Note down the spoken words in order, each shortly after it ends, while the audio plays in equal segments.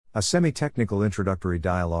A Semitechnical Introductory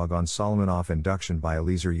Dialogue on Solomonoff Induction by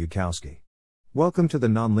Eliezer Yudkowsky. Welcome to the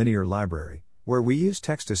Nonlinear Library, where we use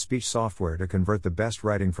text-to-speech software to convert the best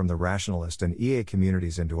writing from the Rationalist and EA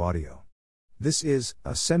communities into audio. This is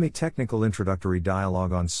a Semitechnical Introductory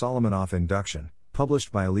Dialogue on Solomonoff Induction,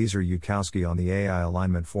 published by Eliezer Yudkowsky on the AI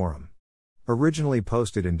Alignment Forum. Originally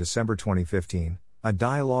posted in December 2015, a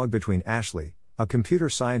dialogue between Ashley, a computer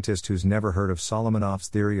scientist who's never heard of Solomonoff's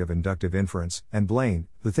theory of inductive inference, and Blaine,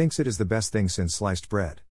 who thinks it is the best thing since sliced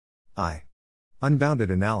bread. Unbounded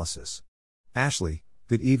analysis. Ashley,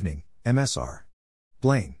 good evening, MSR.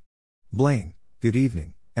 Blaine, good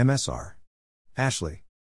evening, MSR. Ashley,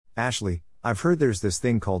 I've heard there's this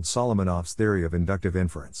thing called Solomonoff's theory of inductive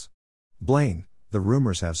inference. Blaine, the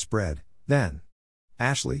rumors have spread, then.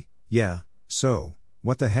 Ashley, yeah, so,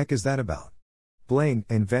 what the heck is that about? Blaine,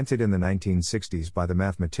 invented in the 1960s by the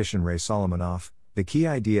mathematician Ray Solomonoff, the key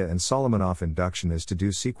idea in Solomonoff induction is to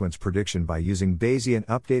do sequence prediction by using Bayesian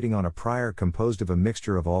updating on a prior composed of a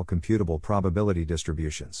mixture of all computable probability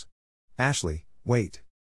distributions. Ashley, wait.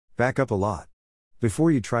 Back up a lot.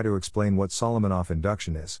 Before you try to explain what Solomonoff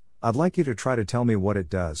induction is, I'd like you to try to tell me what it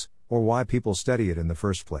does, or why people study it in the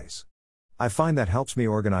first place. I find that helps me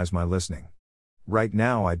organize my listening. Right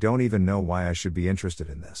now I don't even know why I should be interested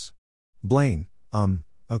in this. Blaine,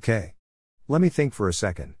 okay. Let me think for a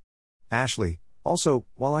second. Ashley, also,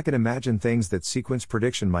 while I can imagine things that sequence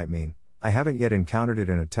prediction might mean, I haven't yet encountered it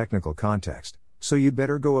in a technical context, so you'd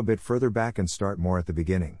better go a bit further back and start more at the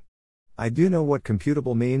beginning. I do know what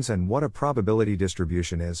computable means and what a probability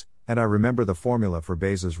distribution is, and I remember the formula for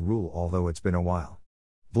Bayes' rule, although it's been a while.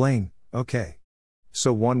 Blaine, okay.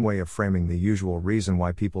 So one way of framing the usual reason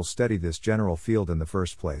why people study this general field in the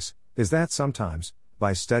first place, is that sometimes,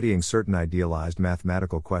 by studying certain idealized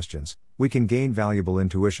mathematical questions, we can gain valuable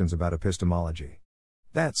intuitions about epistemology.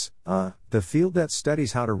 That's, the field that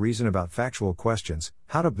studies how to reason about factual questions,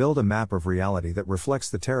 how to build a map of reality that reflects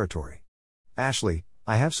the territory. Ashley,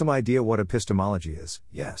 I have some idea what epistemology is,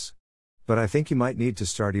 yes. But I think you might need to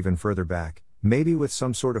start even further back, maybe with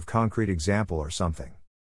some sort of concrete example or something.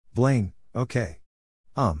 Blaine, okay.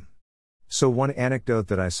 So one anecdote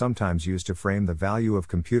that I sometimes use to frame the value of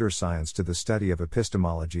computer science to the study of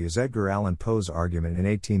epistemology is Edgar Allan Poe's argument in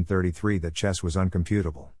 1833 that chess was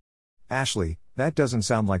uncomputable. Ashley, that doesn't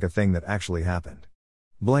sound like a thing that actually happened.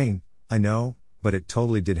 Blaine, I know, but it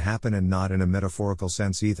totally did happen, and not in a metaphorical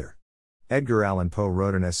sense either. Edgar Allan Poe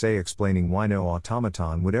wrote an essay explaining why no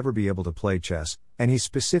automaton would ever be able to play chess, and he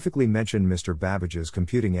specifically mentioned Mr. Babbage's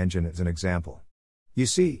computing engine as an example. You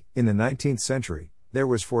see, in the 19th century, there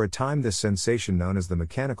was for a time this sensation known as the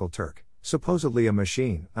Mechanical Turk, supposedly a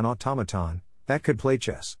machine, an automaton, that could play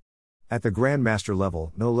chess. At the grandmaster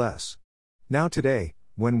level, no less. Now today,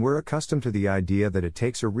 when we're accustomed to the idea that it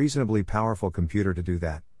takes a reasonably powerful computer to do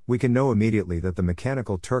that, we can know immediately that the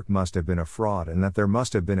Mechanical Turk must have been a fraud and that there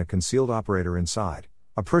must have been a concealed operator inside,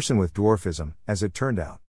 a person with dwarfism, as it turned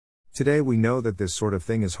out. Today we know that this sort of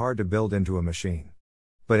thing is hard to build into a machine.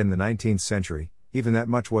 But in the 19th century, even that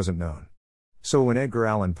much wasn't known. So when Edgar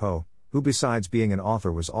Allan Poe, who besides being an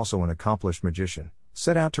author was also an accomplished magician,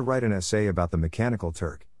 set out to write an essay about the Mechanical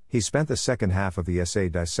Turk, he spent the second half of the essay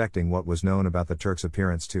dissecting what was known about the Turk's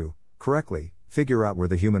appearance to, correctly, figure out where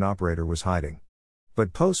the human operator was hiding.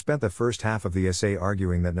 But Poe spent the first half of the essay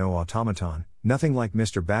arguing that no automaton, nothing like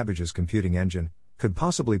Mr. Babbage's computing engine, could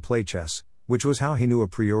possibly play chess, which was how he knew a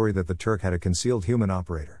priori that the Turk had a concealed human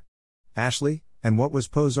operator. Ashley, and what was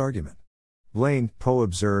Poe's argument? Blaine, Poe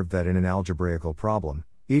observed that in an algebraical problem,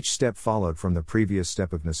 each step followed from the previous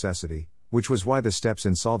step of necessity, which was why the steps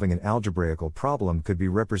in solving an algebraical problem could be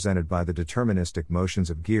represented by the deterministic motions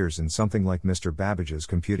of gears in something like Mr. Babbage's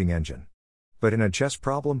computing engine. But in a chess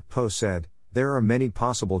problem, Poe said, there are many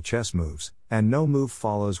possible chess moves, and no move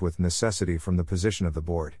follows with necessity from the position of the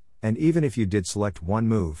board, and even if you did select one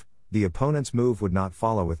move, the opponent's move would not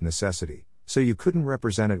follow with necessity, so you couldn't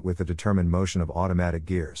represent it with the determined motion of automatic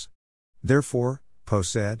gears. Therefore, Poe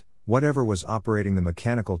said, whatever was operating the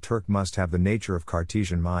Mechanical Turk must have the nature of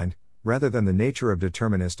Cartesian mind, rather than the nature of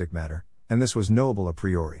deterministic matter, and this was knowable a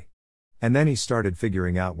priori. And then he started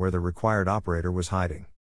figuring out where the required operator was hiding.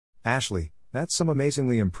 Ashley, that's some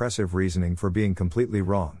amazingly impressive reasoning for being completely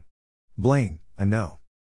wrong. Blaine, I know.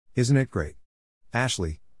 Isn't it great?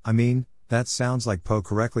 Ashley, I mean, that sounds like Poe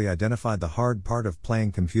correctly identified the hard part of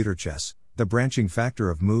playing computer chess, the branching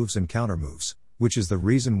factor of moves and countermoves, which is the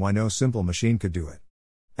reason why no simple machine could do it.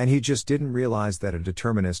 And he just didn't realize that a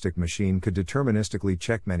deterministic machine could deterministically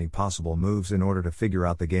check many possible moves in order to figure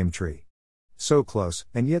out the game tree. So close,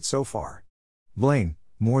 and yet so far. Blaine,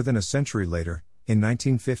 more than a century later, in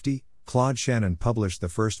 1950, Claude Shannon published the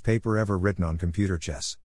first paper ever written on computer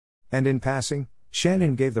chess. And in passing,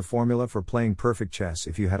 Shannon gave the formula for playing perfect chess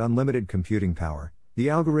if you had unlimited computing power, the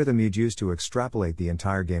algorithm you'd use to extrapolate the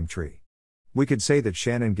entire game tree. We could say that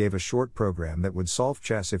Shannon gave a short program that would solve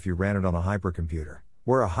chess if you ran it on a hypercomputer,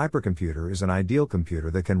 where a hypercomputer is an ideal computer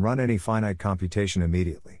that can run any finite computation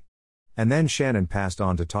immediately. And then Shannon passed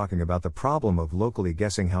on to talking about the problem of locally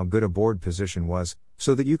guessing how good a board position was,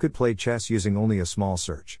 so that you could play chess using only a small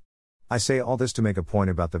search. I say all this to make a point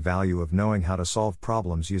about the value of knowing how to solve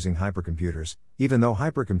problems using hypercomputers, even though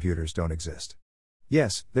hypercomputers don't exist.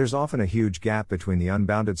 Yes, there's often a huge gap between the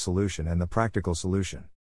unbounded solution and the practical solution.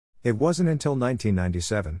 It wasn't until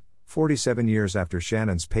 1997, 47 years after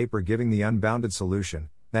Shannon's paper giving the unbounded solution,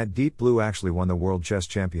 that Deep Blue actually won the World Chess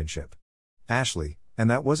Championship. Ashley, and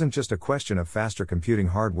that wasn't just a question of faster computing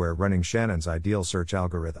hardware running Shannon's ideal search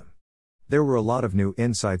algorithm. There were a lot of new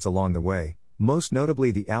insights along the way, most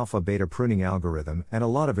notably the alpha-beta pruning algorithm and a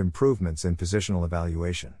lot of improvements in positional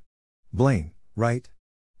evaluation. Blaine, right?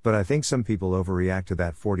 But I think some people overreact to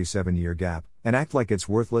that 47-year gap, and act like it's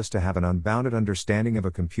worthless to have an unbounded understanding of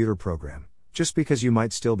a computer program, just because you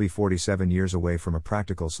might still be 47 years away from a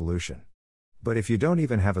practical solution. But if you don't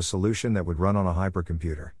even have a solution that would run on a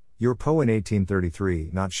hypercomputer, you're Poe in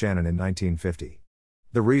 1833, not Shannon in 1950.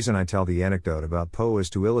 The reason I tell the anecdote about Poe is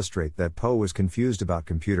to illustrate that Poe was confused about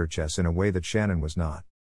computer chess in a way that Shannon was not.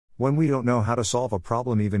 When we don't know how to solve a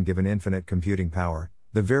problem even given infinite computing power,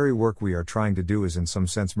 the very work we are trying to do is in some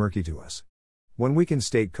sense murky to us. When we can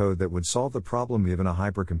state code that would solve the problem given a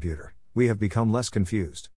hypercomputer, we have become less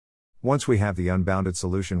confused. Once we have the unbounded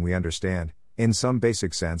solution, we understand, in some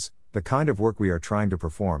basic sense, the kind of work we are trying to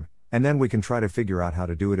perform, and then we can try to figure out how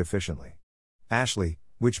to do it efficiently. Ashley,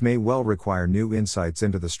 which may well require new insights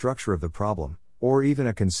into the structure of the problem, or even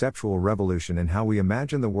a conceptual revolution in how we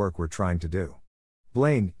imagine the work we're trying to do.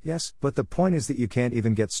 Blaine, yes, but the point is that you can't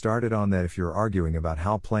even get started on that if you're arguing about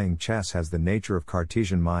how playing chess has the nature of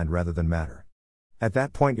Cartesian mind rather than matter. At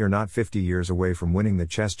that point you're not 50 years away from winning the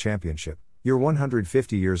chess championship, you're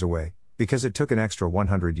 150 years away, because it took an extra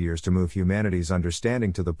 100 years to move humanity's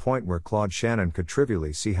understanding to the point where Claude Shannon could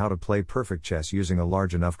trivially see how to play perfect chess using a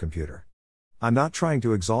large enough computer. I'm not trying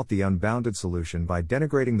to exalt the unbounded solution by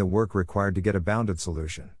denigrating the work required to get a bounded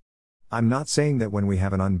solution. I'm not saying that when we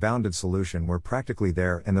have an unbounded solution we're practically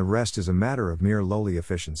there and the rest is a matter of mere lowly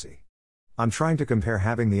efficiency. I'm trying to compare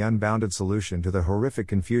having the unbounded solution to the horrific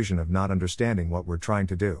confusion of not understanding what we're trying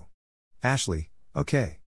to do. Ashley,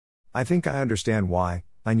 okay. I think I understand why,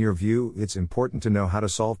 in your view, it's important to know how to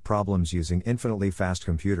solve problems using infinitely fast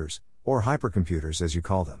computers, or hypercomputers as you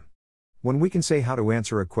call them. When we can say how to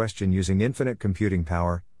answer a question using infinite computing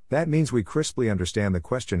power, that means we crisply understand the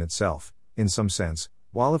question itself, in some sense,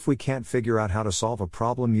 while if we can't figure out how to solve a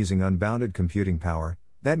problem using unbounded computing power,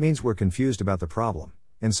 that means we're confused about the problem,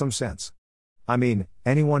 in some sense. I mean,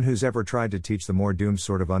 anyone who's ever tried to teach the more doomed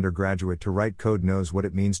sort of undergraduate to write code knows what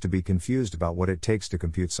it means to be confused about what it takes to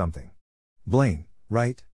compute something. Blaine,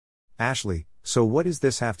 right? Ashley, so what does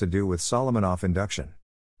this have to do with Solomonoff induction?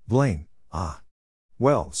 Blaine,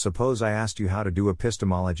 well, suppose I asked you how to do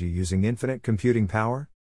epistemology using infinite computing power?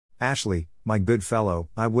 Ashley, my good fellow,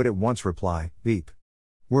 I would at once reply, beep.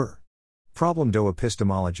 Were. Problem.do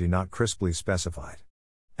epistemology not crisply specified.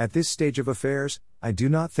 At this stage of affairs, I do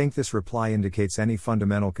not think this reply indicates any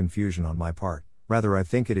fundamental confusion on my part, rather I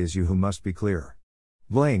think it is you who must be clearer.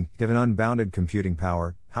 Blaine, given unbounded computing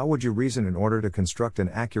power, how would you reason in order to construct an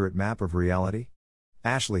accurate map of reality?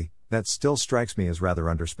 Ashley, that still strikes me as rather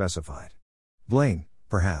underspecified. Blaine,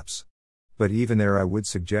 perhaps. But even there I would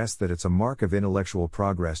suggest that it's a mark of intellectual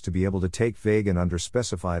progress to be able to take vague and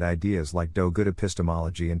underspecified ideas like do good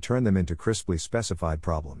epistemology and turn them into crisply specified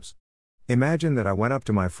problems. Imagine that I went up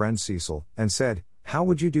to my friend Cecil and said, how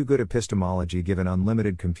would you do good epistemology given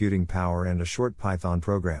unlimited computing power and a short Python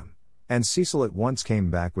program? And Cecil at once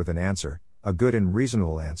came back with an answer, a good and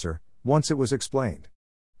reasonable answer, once it was explained.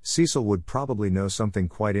 Cecil would probably know something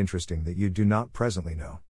quite interesting that you do not presently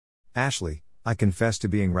know. Ashley, I confess to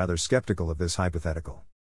being rather skeptical of this hypothetical.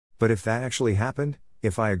 But if that actually happened,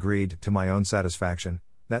 if I agreed, to my own satisfaction,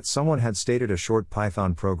 that someone had stated a short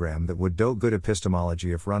Python program that would do good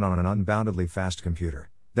epistemology if run on an unboundedly fast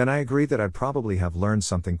computer, then I agree that I'd probably have learned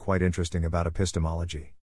something quite interesting about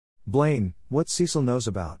epistemology. Blaine, what Cecil knows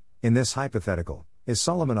about, in this hypothetical, is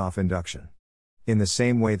Solomonoff induction. In the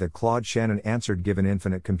same way that Claude Shannon answered given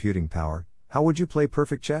infinite computing power, how would you play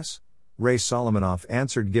perfect chess? Ray Solomonoff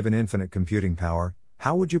answered given infinite computing power,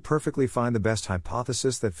 how would you perfectly find the best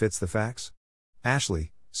hypothesis that fits the facts?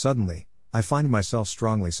 Ashley, suddenly, I find myself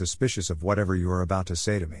strongly suspicious of whatever you are about to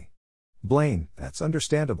say to me. Blaine, that's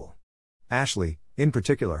understandable. Ashley, in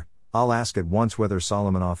particular, I'll ask at once whether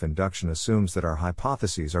Solomonoff induction assumes that our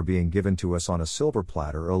hypotheses are being given to us on a silver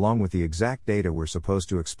platter along with the exact data we're supposed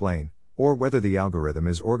to explain, or whether the algorithm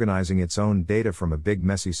is organizing its own data from a big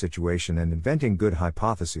messy situation and inventing good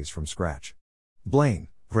hypotheses from scratch. Blaine,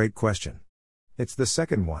 great question. It's the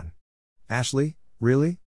second one. Ashley,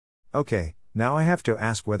 really? Okay, now I have to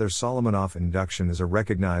ask whether Solomonoff induction is a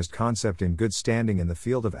recognized concept in good standing in the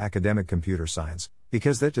field of academic computer science,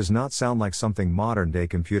 because that does not sound like something modern-day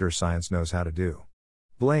computer science knows how to do.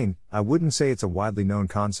 Blaine, I wouldn't say it's a widely known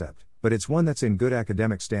concept, but it's one that's in good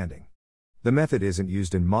academic standing. The method isn't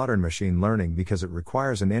used in modern machine learning because it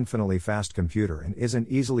requires an infinitely fast computer and isn't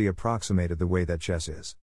easily approximated the way that chess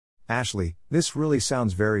is. Ashley, this really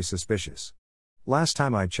sounds very suspicious. Last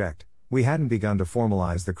time I checked, we hadn't begun to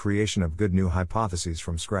formalize the creation of good new hypotheses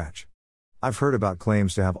from scratch. I've heard about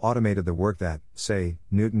claims to have automated the work that, say,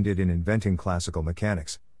 Newton did in inventing classical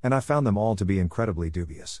mechanics, and I found them all to be incredibly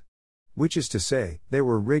dubious. Which is to say, they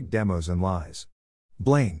were rigged demos and lies.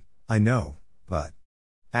 Blaine, I know, but...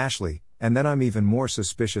 Ashley, and then I'm even more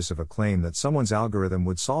suspicious of a claim that someone's algorithm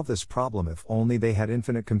would solve this problem if only they had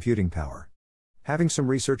infinite computing power. Having some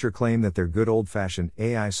researcher claim that their good old-fashioned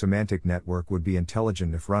AI semantic network would be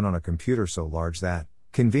intelligent if run on a computer so large that,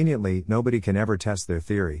 conveniently, nobody can ever test their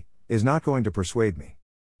theory, is not going to persuade me.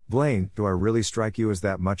 Blaine, do I really strike you as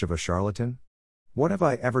that much of a charlatan? What have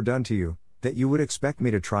I ever done to you, that you would expect me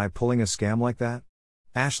to try pulling a scam like that?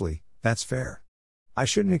 Ashley, that's fair. I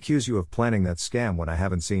shouldn't accuse you of planning that scam when I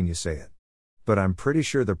haven't seen you say it. But I'm pretty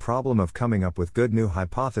sure the problem of coming up with good new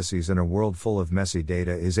hypotheses in a world full of messy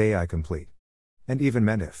data is AI complete. And even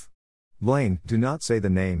meant if. Blaine, do not say the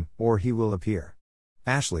name, or he will appear.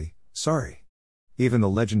 Ashley, sorry. Even the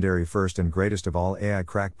legendary first and greatest of all AI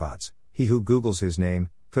crackpots, he who Googles his name,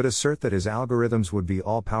 could assert that his algorithms would be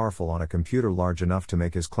all-powerful on a computer large enough to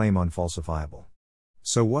make his claim unfalsifiable.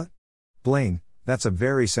 So what? Blaine, that's a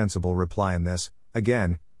very sensible reply, and this,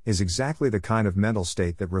 again, is exactly the kind of mental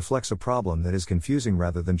state that reflects a problem that is confusing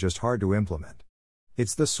rather than just hard to implement.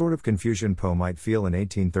 It's the sort of confusion Poe might feel in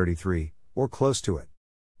 1833, or close to it.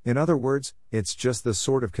 In other words, it's just the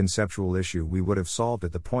sort of conceptual issue we would have solved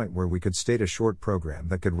at the point where we could state a short program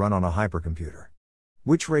that could run on a hypercomputer.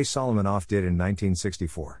 Which Ray Solomonoff did in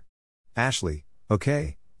 1964. Ashley,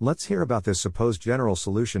 okay, let's hear about this supposed general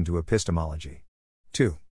solution to epistemology.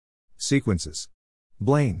 2. Sequences.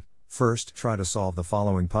 Blaine, first try to solve the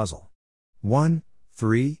following puzzle. 1,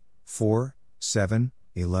 3, 4, 7,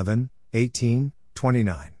 11, 18,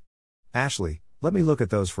 29. Ashley, let me look at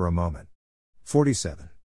those for a moment. 47.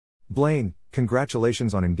 Blaine,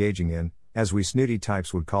 congratulations on engaging in, as we snooty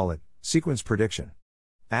types would call it, sequence prediction.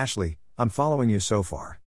 Ashley, I'm following you so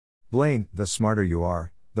far. Blaine, the smarter you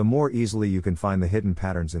are, the more easily you can find the hidden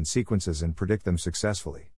patterns in sequences and predict them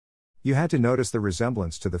successfully. You had to notice the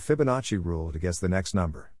resemblance to the Fibonacci rule to guess the next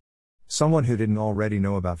number. Someone who didn't already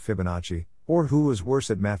know about Fibonacci, or who was worse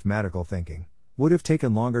at mathematical thinking, would have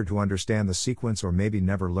taken longer to understand the sequence or maybe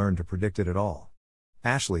never learned to predict it at all.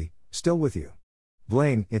 Ashley, still with you.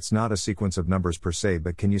 Blaine, it's not a sequence of numbers per se,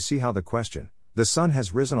 but can you see how the question, the sun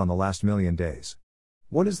has risen on the last million days.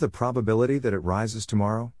 What is the probability that it rises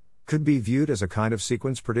tomorrow? Could be viewed as a kind of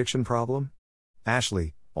sequence prediction problem?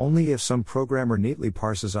 Ashley, only if some programmer neatly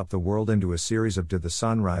parses up the world into a series of did the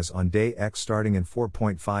sun rise on day X starting in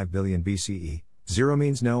 4.5 billion BCE, 0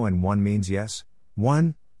 means no and 1 means yes,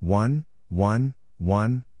 1, 1, 1,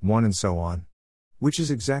 1, 1 and so on. Which is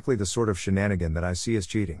exactly the sort of shenanigan that I see as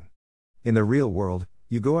cheating. In the real world,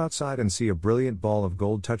 you go outside and see a brilliant ball of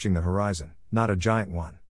gold touching the horizon, not a giant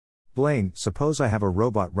one. Blaine, suppose I have a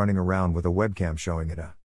robot running around with a webcam showing it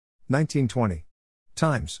a 1920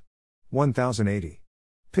 times 1080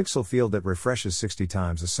 pixel field that refreshes 60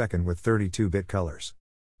 times a second with 32-bit colors.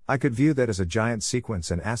 I could view that as a giant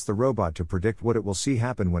sequence and ask the robot to predict what it will see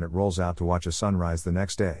happen when it rolls out to watch a sunrise the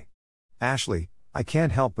next day. Ashley, I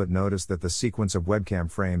can't help but notice that the sequence of webcam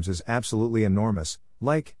frames is absolutely enormous,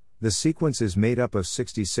 like, the sequence is made up of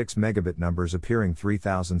 66 megabit numbers appearing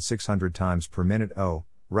 3,600 times per minute. Oh,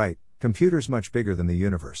 right, computers much bigger than the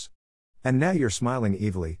universe. And now you're smiling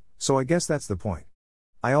evilly, so I guess that's the point.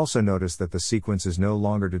 I also notice that the sequence is no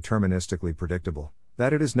longer deterministically predictable,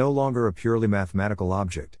 that it is no longer a purely mathematical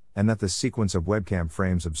object, and that the sequence of webcam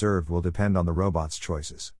frames observed will depend on the robot's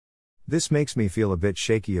choices. This makes me feel a bit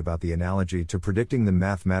shaky about the analogy to predicting the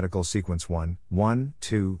mathematical sequence 1, 1,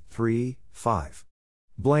 2, 3, 5.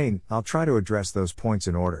 Blaine, I'll try to address those points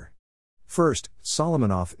in order. First,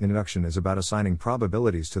 Solomonoff induction is about assigning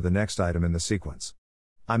probabilities to the next item in the sequence.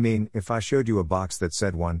 I mean, if I showed you a box that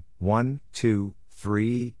said 1, 1, 2,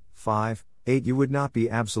 3, 5, 8, you would not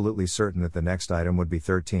be absolutely certain that the next item would be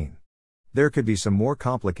 13. There could be some more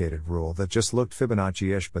complicated rule that just looked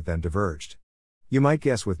Fibonacci-ish but then diverged. You might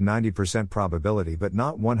guess with 90% probability but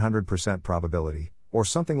not 100% probability, or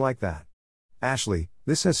something like that. Ashley,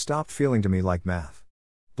 this has stopped feeling to me like math.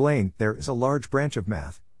 Blaine, there is a large branch of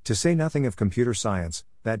math, to say nothing of computer science,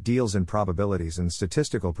 that deals in probabilities and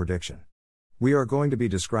statistical prediction. We are going to be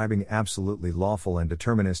describing absolutely lawful and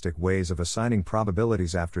deterministic ways of assigning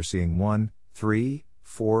probabilities after seeing 1, 3,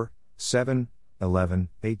 4, 7, 11,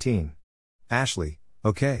 18. Ashley,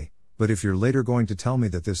 okay, but if you're later going to tell me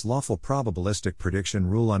that this lawful probabilistic prediction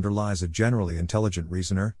rule underlies a generally intelligent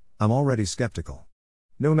reasoner, I'm already skeptical.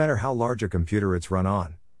 No matter how large a computer it's run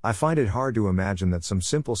on, I find it hard to imagine that some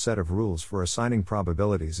simple set of rules for assigning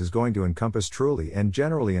probabilities is going to encompass truly and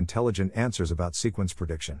generally intelligent answers about sequence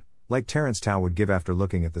prediction, like Terence Tao would give after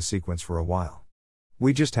looking at the sequence for a while.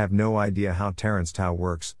 We just have no idea how Terence Tao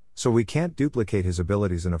works, so we can't duplicate his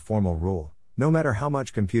abilities in a formal rule, no matter how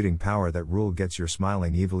much computing power that rule gets you're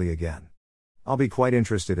smiling evilly again. I'll be quite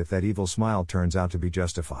interested if that evil smile turns out to be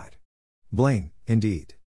justified. Blaine,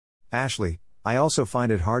 indeed. Ashley, I also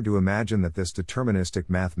find it hard to imagine that this deterministic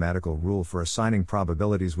mathematical rule for assigning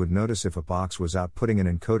probabilities would notice if a box was outputting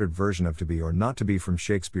an encoded version of to be or not to be from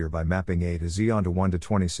Shakespeare by mapping A to Z onto 1 to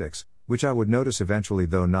 26, which I would notice eventually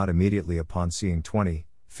though not immediately upon seeing 20,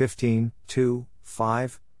 15, 2,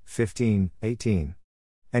 5, 15, 18.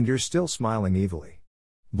 And you're still smiling evilly.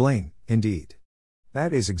 Blaine, indeed.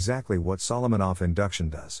 That is exactly what Solomonoff induction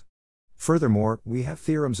does. Furthermore, we have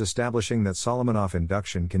theorems establishing that Solomonoff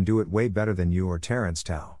induction can do it way better than you or Terence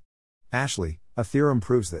Tao. Ashley, a theorem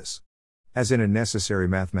proves this. As in a necessary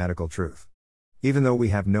mathematical truth. Even though we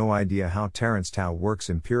have no idea how Terence Tao works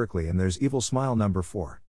empirically and there's evil smile number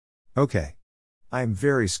 4. Okay. I am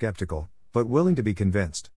very skeptical, but willing to be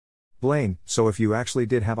convinced. Blaine, so if you actually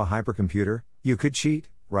did have a hypercomputer, you could cheat,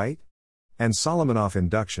 right? And Solomonoff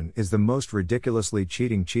induction is the most ridiculously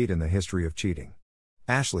cheating cheat in the history of cheating.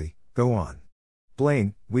 Ashley, go on.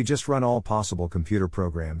 Blaine, we just run all possible computer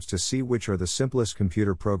programs to see which are the simplest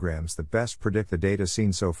computer programs that best predict the data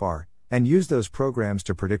seen so far, and use those programs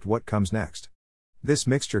to predict what comes next. This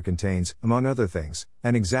mixture contains, among other things,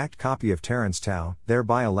 an exact copy of Terence Tao,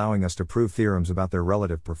 thereby allowing us to prove theorems about their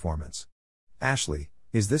relative performance. Ashley,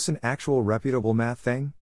 is this an actual reputable math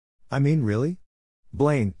thing? I mean, really?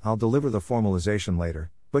 Blaine, I'll deliver the formalization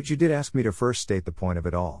later, but you did ask me to first state the point of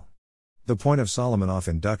it all. The point of Solomonoff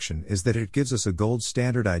induction is that it gives us a gold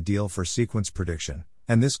standard ideal for sequence prediction,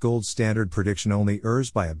 and this gold standard prediction only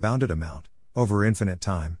errs by a bounded amount, over infinite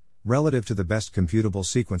time, relative to the best computable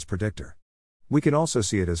sequence predictor. We can also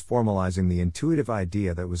see it as formalizing the intuitive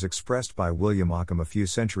idea that was expressed by William Ockham a few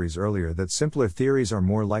centuries earlier that simpler theories are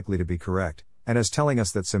more likely to be correct, and as telling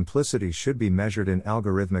us that simplicity should be measured in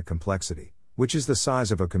algorithmic complexity, which is the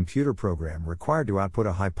size of a computer program required to output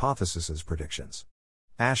a hypothesis's predictions.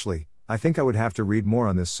 Ashley, I think I would have to read more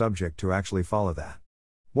on this subject to actually follow that.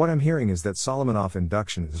 What I'm hearing is that Solomonoff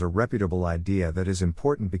induction is a reputable idea that is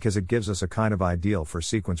important because it gives us a kind of ideal for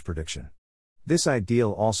sequence prediction. This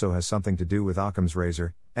ideal also has something to do with Occam's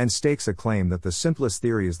razor, and stakes a claim that the simplest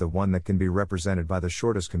theory is the one that can be represented by the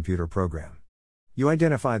shortest computer program. You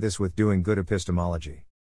identify this with doing good epistemology.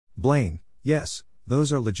 Blaine, yes,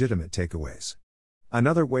 those are legitimate takeaways.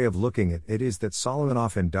 Another way of looking at it is that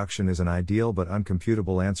Solomonoff induction is an ideal but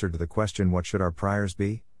uncomputable answer to the question what should our priors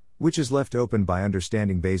be, which is left open by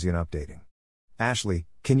understanding Bayesian updating. Ashley,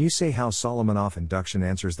 can you say how Solomonoff induction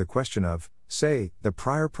answers the question of, say, the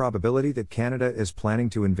prior probability that Canada is planning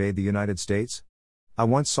to invade the United States? I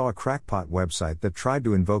once saw a crackpot website that tried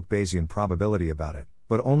to invoke Bayesian probability about it,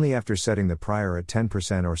 but only after setting the prior at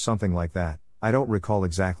 10% or something like that. I don't recall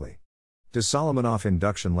exactly. Does Solomonoff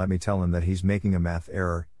induction let me tell him that he's making a math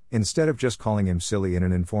error, instead of just calling him silly in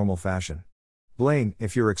an informal fashion? Blaine,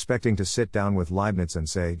 if you're expecting to sit down with Leibniz and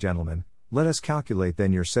say, gentlemen, let us calculate,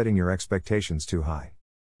 then you're setting your expectations too high.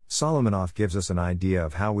 Solomonoff gives us an idea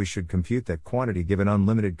of how we should compute that quantity given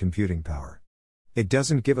unlimited computing power. It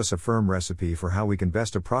doesn't give us a firm recipe for how we can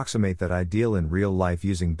best approximate that ideal in real life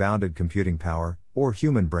using bounded computing power, or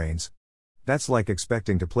human brains. That's like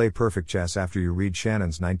expecting to play perfect chess after you read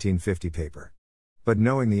Shannon's 1950 paper. But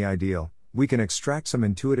knowing the ideal, we can extract some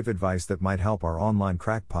intuitive advice that might help our online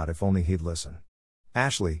crackpot if only he'd listen.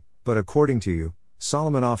 Ashley, but according to you,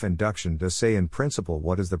 Solomonoff induction does say in principle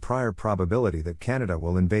what is the prior probability that Canada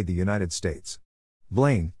will invade the United States.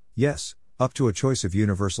 Blaine, yes, up to a choice of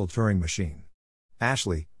universal Turing machine.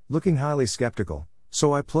 Ashley, looking highly skeptical,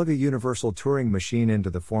 so I plug a universal Turing machine into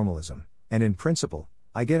the formalism, and in principle,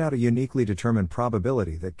 I get out a uniquely determined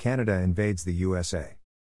probability that Canada invades the USA.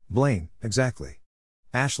 Blaine, exactly.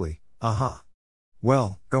 Ashley, aha.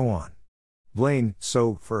 Well, go on. Blaine,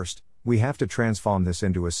 so, first, we have to transform this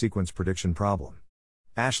into a sequence prediction problem.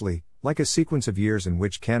 Ashley, like a sequence of years in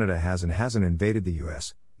which Canada has and hasn't invaded the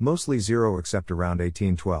US, mostly zero except around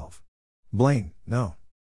 1812. Blaine, no.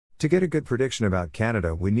 To get a good prediction about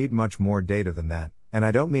Canada we need much more data than that, and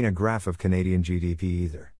I don't mean a graph of Canadian GDP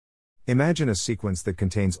either. Imagine a sequence that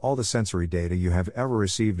contains all the sensory data you have ever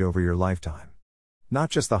received over your lifetime. Not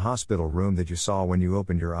just the hospital room that you saw when you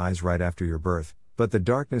opened your eyes right after your birth, but the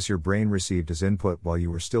darkness your brain received as input while you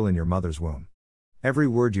were still in your mother's womb. Every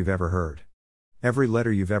word you've ever heard. Every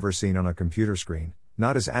letter you've ever seen on a computer screen,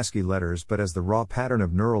 not as ASCII letters but as the raw pattern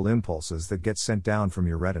of neural impulses that gets sent down from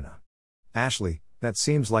your retina. Ashley, that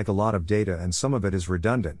seems like a lot of data and some of it is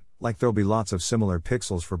redundant, like there'll be lots of similar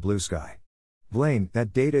pixels for blue sky. Blaine,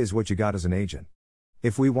 that data is what you got as an agent.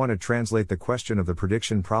 If we want to translate the question of the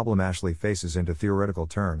prediction problem Ashley faces into theoretical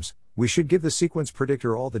terms, we should give the sequence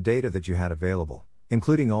predictor all the data that you had available,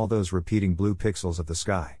 including all those repeating blue pixels of the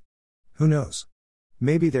sky. Who knows?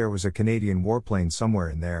 Maybe there was a Canadian warplane somewhere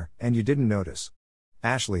in there, and you didn't notice.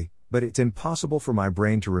 Ashley, but it's impossible for my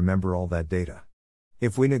brain to remember all that data.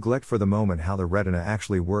 If we neglect for the moment how the retina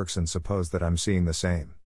actually works and suppose that I'm seeing the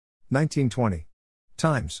same. 1920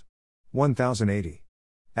 times 1080.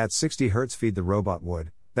 At 60 Hz feed the robot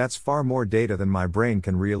would, that's far more data than my brain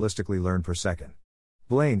can realistically learn per second.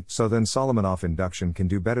 Blaine, so then Solomonoff induction can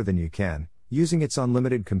do better than you can, using its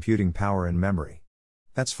unlimited computing power and memory.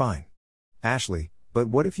 That's fine. Ashley, but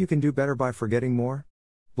what if you can do better by forgetting more?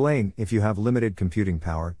 Blaine, if you have limited computing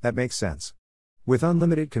power, that makes sense. With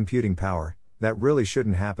unlimited computing power, that really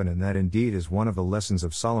shouldn't happen, and that indeed is one of the lessons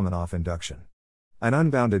of Solomonoff induction. An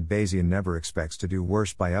unbounded Bayesian never expects to do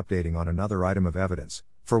worse by updating on another item of evidence.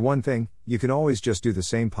 For one thing, you can always just do the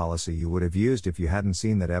same policy you would have used if you hadn't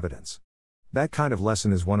seen that evidence. That kind of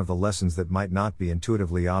lesson is one of the lessons that might not be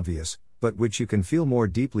intuitively obvious, but which you can feel more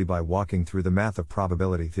deeply by walking through the math of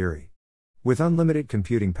probability theory. With unlimited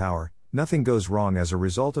computing power, nothing goes wrong as a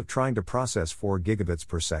result of trying to process 4 gigabits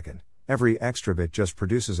per second. Every extra bit just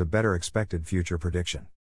produces a better expected future prediction.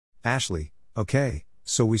 Ashley, okay,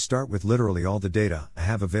 so we start with literally all the data I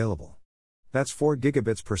have available. That's 4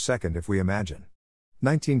 gigabits per second if we imagine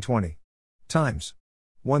 1920 times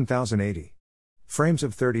 1080 frames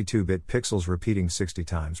of 32-bit pixels repeating 60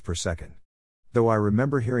 times per second. Though I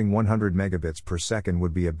remember hearing 100 megabits per second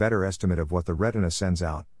would be a better estimate of what the retina sends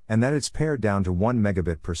out, and that it's pared down to 1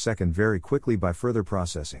 megabit per second very quickly by further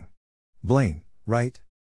processing. Blaine, right?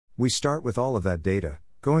 We start with all of that data,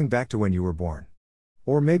 going back to when you were born.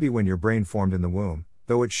 Or maybe when your brain formed in the womb,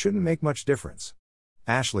 though it shouldn't make much difference.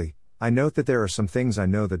 Ashley, I note that there are some things I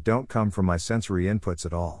know that don't come from my sensory inputs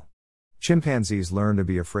at all. Chimpanzees learn to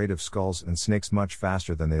be afraid of skulls and snakes much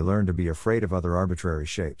faster than they learn to be afraid of other arbitrary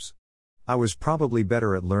shapes. I was probably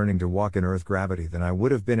better at learning to walk in Earth gravity than I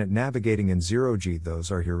would have been at navigating in zero-G.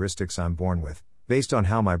 Those are heuristics I'm born with, based on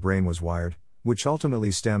how my brain was wired, which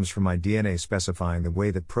ultimately stems from my DNA specifying the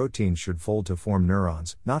way that proteins should fold to form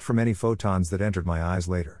neurons, not from any photons that entered my eyes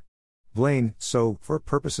later. Blaine, so, for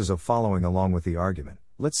purposes of following along with the argument,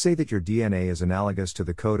 let's say that your DNA is analogous to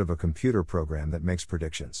the code of a computer program that makes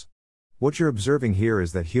predictions. What you're observing here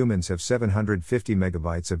is that humans have 750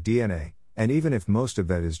 megabytes of DNA, and even if most of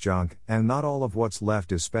that is junk, and not all of what's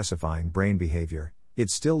left is specifying brain behavior, it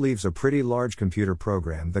still leaves a pretty large computer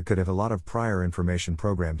program that could have a lot of prior information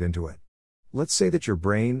programmed into it. Let's say that your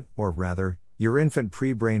brain, or rather, your infant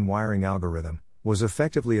pre-brain wiring algorithm, was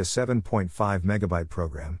effectively a 7.5 megabyte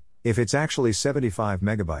program. If it's actually 75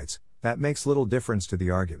 megabytes, that makes little difference to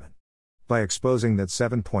the argument. By exposing that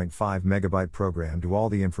 7.5 megabyte program to all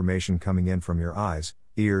the information coming in from your eyes,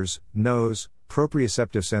 ears, nose,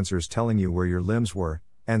 proprioceptive sensors telling you where your limbs were,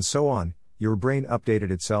 and so on, your brain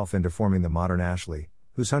updated itself into forming the modern Ashley,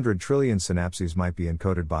 whose 100 trillion synapses might be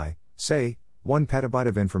encoded by, say, 1 petabyte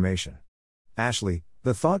of information. Ashley,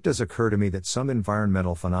 the thought does occur to me that some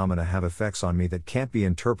environmental phenomena have effects on me that can't be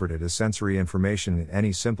interpreted as sensory information in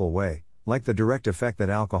any simple way, like the direct effect that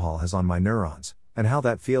alcohol has on my neurons, and how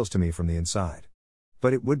that feels to me from the inside.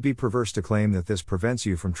 But it would be perverse to claim that this prevents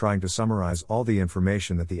you from trying to summarize all the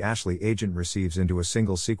information that the Ashley agent receives into a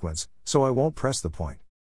single sequence, so I won't press the point.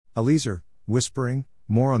 Eliezer, whispering,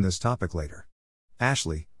 more on this topic later.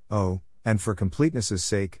 Ashley, oh, and for completeness'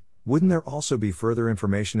 sake, wouldn't there also be further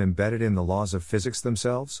information embedded in the laws of physics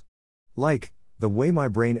themselves? Like, the way my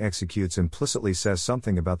brain executes implicitly says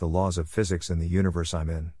something about the laws of physics in the universe I'm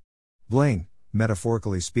in. Blaine,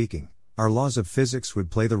 metaphorically speaking, our laws of physics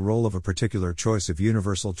would play the role of a particular choice of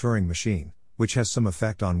universal Turing machine, which has some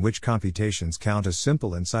effect on which computations count as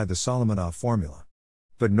simple inside the Solomonoff formula.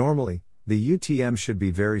 But normally, The UTM should be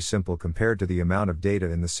very simple compared to the amount of data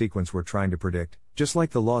in the sequence we're trying to predict, just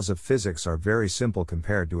like the laws of physics are very simple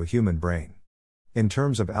compared to a human brain. In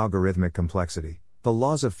terms of algorithmic complexity, the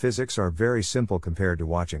laws of physics are very simple compared to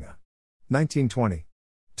watching a 1920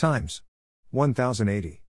 times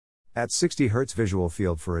 1080 at 60 Hz visual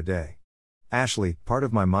field for a day. Ashley, part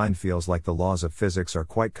of my mind feels like the laws of physics are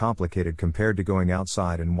quite complicated compared to going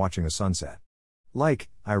outside and watching a sunset.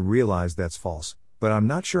 I realize that's false, but I'm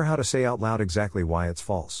not sure how to say out loud exactly why it's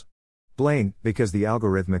false. Blaine, because the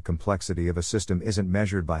algorithmic complexity of a system isn't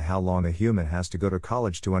measured by how long a human has to go to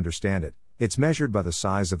college to understand it, it's measured by the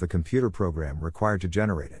size of the computer program required to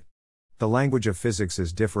generate it. The language of physics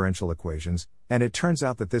is differential equations, and it turns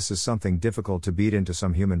out that this is something difficult to beat into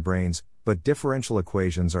some human brains, but differential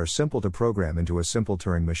equations are simple to program into a simple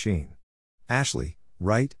Turing machine. Ashley,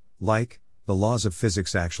 right, the laws of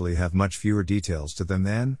physics actually have much fewer details to them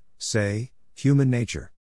than, say, human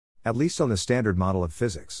nature. At least on the standard model of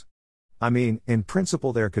physics. I mean, in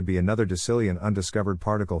principle there could be another decillion undiscovered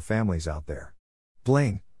particle families out there.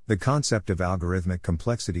 Blaine, the concept of algorithmic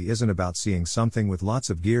complexity isn't about seeing something with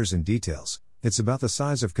lots of gears and details, it's about the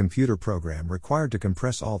size of computer program required to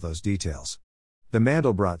compress all those details. The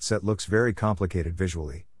Mandelbrot set looks very complicated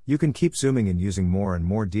visually, you can keep zooming and using more and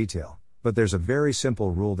more detail, but there's a very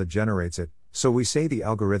simple rule that generates it, so we say the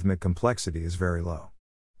algorithmic complexity is very low.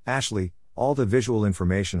 Ashley, all the visual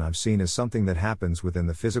information I've seen is something that happens within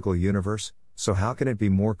the physical universe, so how can it be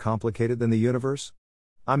more complicated than the universe?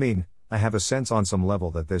 I mean, I have a sense on some level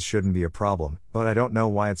that this shouldn't be a problem, but I don't know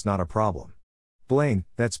why it's not a problem. Blaine,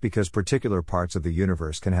 that's because particular parts of the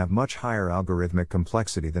universe can have much higher algorithmic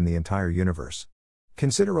complexity than the entire universe.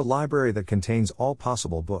 Consider a library that contains all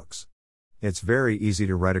possible books. It's very easy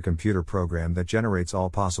to write a computer program that generates all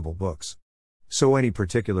possible books. So any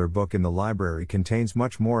particular book in the library contains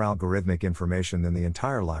much more algorithmic information than the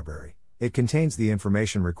entire library. It contains the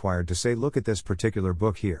information required to say, look at this particular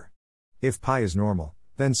book here. If pi is normal,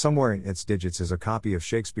 then somewhere in its digits is a copy of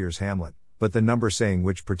Shakespeare's Hamlet, but the number saying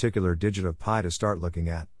which particular digit of pi to start looking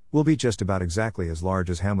at will be just about exactly as large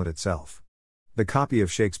as Hamlet itself. The copy of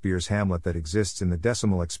Shakespeare's Hamlet that exists in the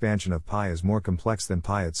decimal expansion of pi is more complex than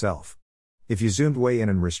pi itself. If you zoomed way in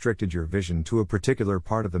and restricted your vision to a particular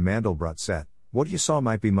part of the Mandelbrot set, what you saw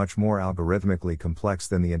might be much more algorithmically complex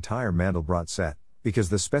than the entire Mandelbrot set, because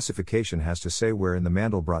the specification has to say where in the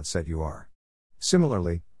Mandelbrot set you are.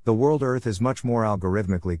 Similarly, the world Earth is much more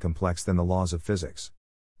algorithmically complex than the laws of physics.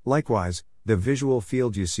 Likewise, the visual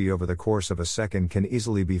field you see over the course of a second can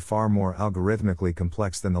easily be far more algorithmically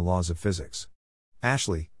complex than the laws of physics.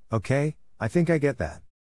 Ashley, okay, I think I get that.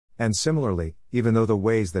 And similarly, even though the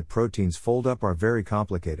ways that proteins fold up are very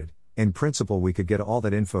complicated, in principle we could get all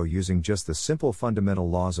that info using just the simple fundamental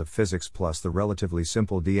laws of physics plus the relatively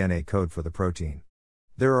simple DNA code for the protein.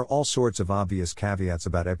 There are all sorts of obvious caveats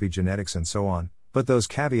about epigenetics and so on, but those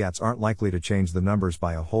caveats aren't likely to change the numbers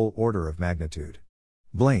by a whole order of magnitude.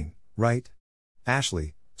 Blaine, right?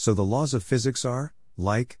 Ashley, so the laws of physics are,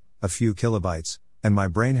 a few kilobytes, and my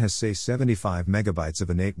brain has say 75 megabytes of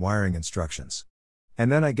innate wiring instructions.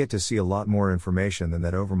 And then I get to see a lot more information than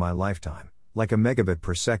that over my lifetime. Like a megabit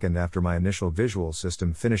per second after my initial visual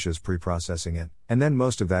system finishes pre-processing it, and then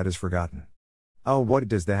most of that is forgotten. Oh, what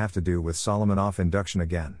does that have to do with Solomonoff induction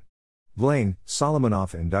again? Blaine,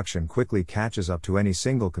 Solomonoff induction quickly catches up to any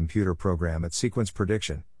single computer program at sequence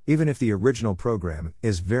prediction, even if the original program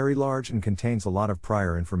is very large and contains a lot of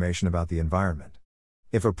prior information about the environment.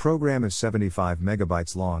 If a program is 75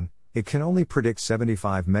 megabytes long, it can only predict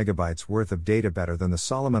 75 megabytes worth of data better than the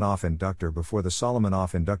Solomonoff inductor before the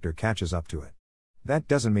Solomonoff inductor catches up to it. That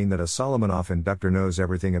doesn't mean that a Solomonoff inductor knows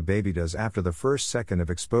everything a baby does after the first second of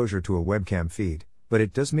exposure to a webcam feed, but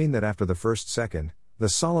it does mean that after the first second, the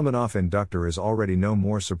Solomonoff inductor is already no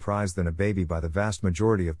more surprised than a baby by the vast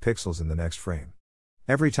majority of pixels in the next frame.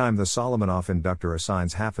 Every time the Solomonoff inductor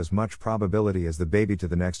assigns half as much probability as the baby to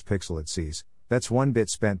the next pixel it sees, that's one bit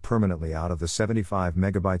spent permanently out of the 75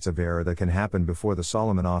 megabytes of error that can happen before the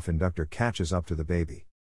Solomonoff inductor catches up to the baby.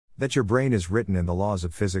 That your brain is written in the laws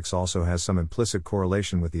of physics also has some implicit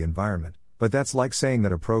correlation with the environment, but that's like saying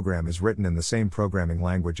that a program is written in the same programming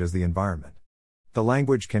language as the environment. The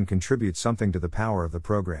language can contribute something to the power of the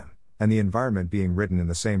program, and the environment being written in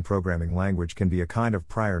the same programming language can be a kind of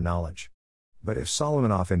prior knowledge. But if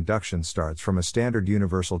Solomonoff induction starts from a standard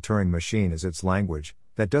universal Turing machine as its language,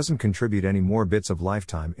 that doesn't contribute any more bits of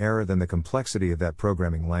lifetime error than the complexity of that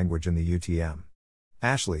programming language in the UTM.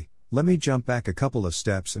 Ashley, let me jump back a couple of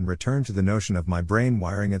steps and return to the notion of my brain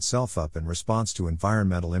wiring itself up in response to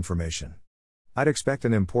environmental information. I'd expect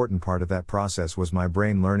an important part of that process was my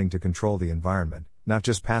brain learning to control the environment, not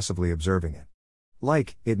just passively observing it.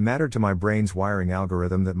 Like, it mattered to my brain's wiring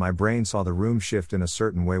algorithm that my brain saw the room shift in a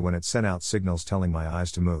certain way when it sent out signals telling my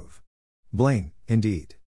eyes to move. Blaine,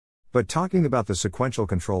 indeed. But talking about the sequential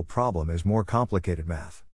control problem is more complicated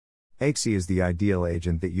math. ASHLEY is the ideal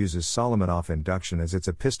agent that uses Solomonoff induction as its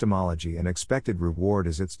epistemology and expected reward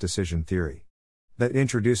as its decision theory. That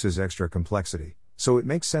introduces extra complexity, so it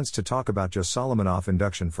makes sense to talk about just Solomonoff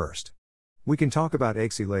induction first. We can talk about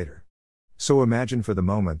ASHLEY later. So imagine for the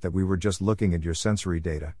moment that we were just looking at your sensory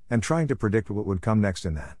data, and trying to predict what would come next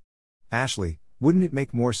in that. Ashley, wouldn't it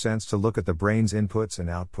make more sense to look at the brain's inputs and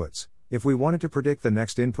outputs, if we wanted to predict the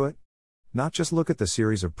next input? Not just look at the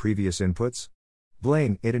series of previous inputs?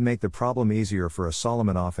 Blaine, it'd make the problem easier for a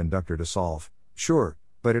Solomonoff inductor to solve, sure,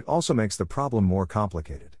 but it also makes the problem more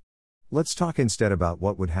complicated. Let's talk instead about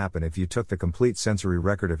what would happen if you took the complete sensory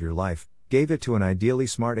record of your life, gave it to an ideally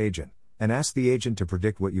smart agent, and asked the agent to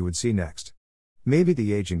predict what you would see next. Maybe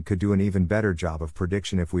the agent could do an even better job of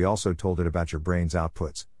prediction if we also told it about your brain's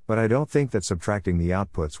outputs, but I don't think that subtracting the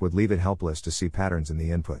outputs would leave it helpless to see patterns in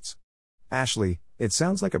the inputs. Ashley, it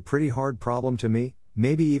sounds like a pretty hard problem to me,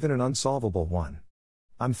 maybe even an unsolvable one.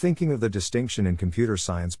 I'm thinking of the distinction in computer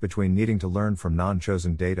science between needing to learn from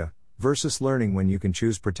non-chosen data, versus learning when you can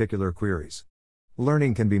choose particular queries.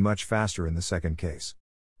 Learning can be much faster in the second case.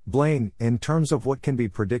 Blaine, in terms of what can be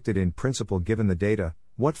predicted in principle given the data,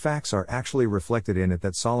 what facts are actually reflected in it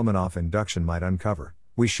that Solomonoff induction might uncover,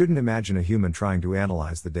 we shouldn't imagine a human trying to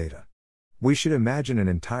analyze the data. We should imagine an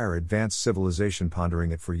entire advanced civilization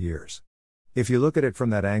pondering it for years. If you look at it from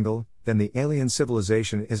that angle, then the alien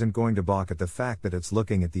civilization isn't going to balk at the fact that it's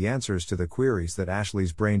looking at the answers to the queries that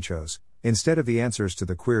Ashley's brain chose, instead of the answers to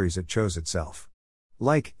the queries it chose itself.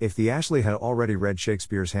 Like, if the Ashley had already read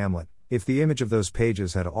Shakespeare's Hamlet, if the image of those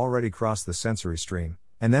pages had already crossed the sensory stream,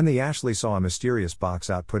 and then the Ashley saw a mysterious box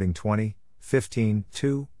outputting 20, 15,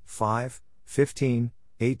 2, 5, 15,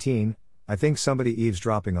 18, I think somebody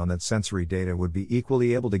eavesdropping on that sensory data would be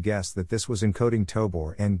equally able to guess that this was encoding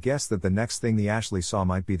Tobor and guess that the next thing the Ashley saw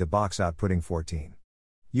might be the box outputting 14.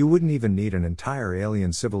 You wouldn't even need an entire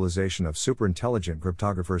alien civilization of superintelligent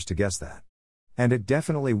cryptographers to guess that. And it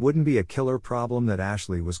definitely wouldn't be a killer problem that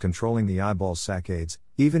Ashley was controlling the eyeball's saccades,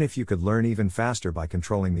 even if you could learn even faster by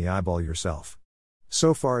controlling the eyeball yourself.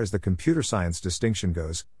 So far as the computer science distinction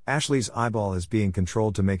goes, Ashley's eyeball is being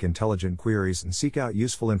controlled to make intelligent queries and seek out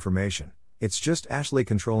useful information. It's just Ashley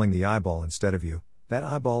controlling the eyeball instead of you. That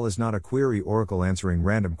eyeball is not a query oracle answering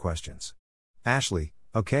random questions. Ashley,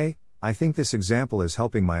 okay, I think this example is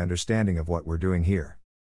helping my understanding of what we're doing here.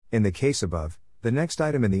 In the case above, the next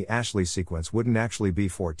item in the Ashley sequence wouldn't actually be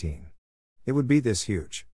 14. It would be this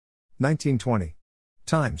huge 1920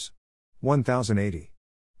 times 1080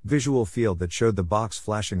 visual field that showed the box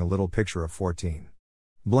flashing a little picture of 14.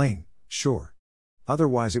 Blaine, sure.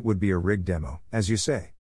 Otherwise it would be a rigged demo, as you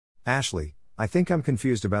say. Ashley, I think I'm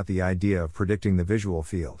confused about the idea of predicting the visual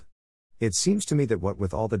field. It seems to me that what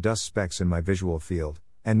with all the dust specks in my visual field,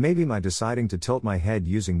 and maybe my deciding to tilt my head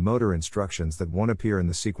using motor instructions that won't appear in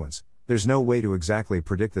the sequence, there's no way to exactly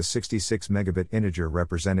predict the 66 megabit integer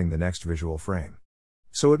representing the next visual frame.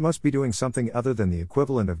 So it must be doing something other than the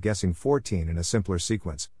equivalent of guessing 14 in a simpler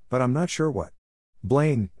sequence, but I'm not sure what.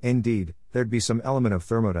 Blaine, indeed, there'd be some element of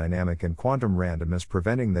thermodynamic and quantum randomness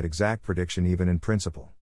preventing that exact prediction even in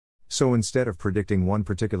principle. So instead of predicting one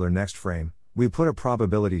particular next frame, we put a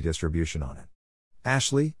probability distribution on it.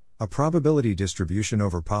 Ashley, a probability distribution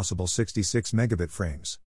over possible 66 megabit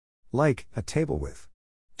frames. Like, a table with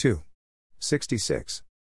 2. 66.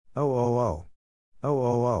 000.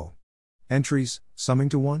 000. Entries, summing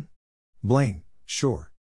to 1? Blaine,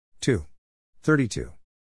 sure. 2. 32.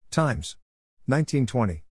 Times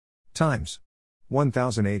 1920. Times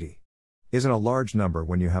 1080. Isn't a large number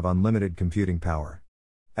when you have unlimited computing power.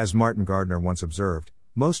 As Martin Gardner once observed,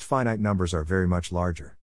 most finite numbers are very much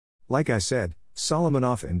larger. Like I said,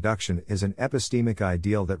 Solomonoff induction is an epistemic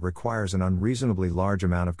ideal that requires an unreasonably large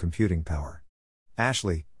amount of computing power.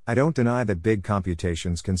 Ashley, I don't deny that big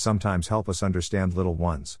computations can sometimes help us understand little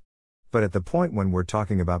ones. But at the point when we're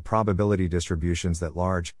talking about probability distributions that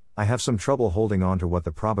large, I have some trouble holding on to what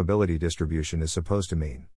the probability distribution is supposed to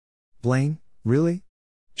mean. Blaine, really?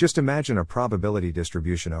 Just imagine a probability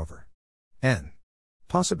distribution over n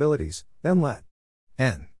possibilities, then let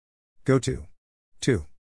n go to 2.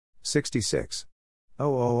 66.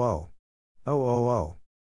 000. 000.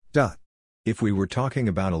 Dot. If we were talking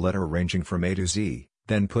about a letter ranging from A to Z,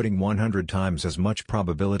 then putting 100 times as much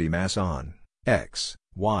probability mass on X,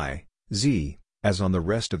 Y, Z, as on the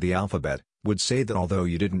rest of the alphabet, would say that although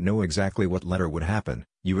you didn't know exactly what letter would happen,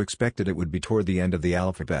 you expected it would be toward the end of the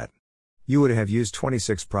alphabet. You would have used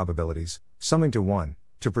 26 probabilities, summing to 1,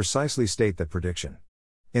 To precisely state that prediction.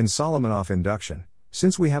 In Solomonoff induction,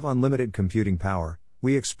 since we have unlimited computing power,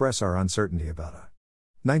 we express our uncertainty about a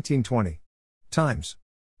 1920 times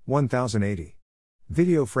 1080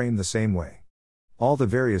 video frame the same way. All the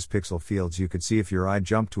various pixel fields you could see if your eye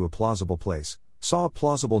jumped to a plausible place, saw a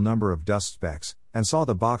plausible number of dust specks, and saw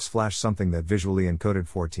the box flash something that visually encoded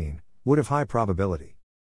 14, would have high probability.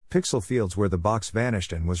 Pixel fields where the box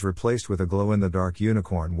vanished and was replaced with a glow-in-the-dark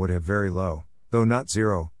unicorn would have very low, though not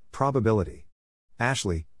zero, probability.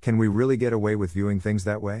 Ashley, can we really get away with viewing things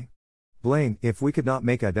that way? Blaine, if we could not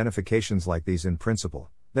make identifications like these in principle,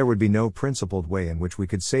 there would be no principled way in which we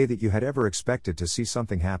could say that you had ever expected to see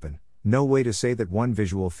something happen, no way to say that one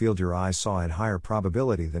visual field your eyes saw had higher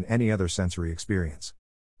probability than any other sensory experience.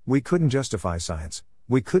 We couldn't justify science.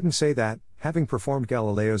 We couldn't say that, having performed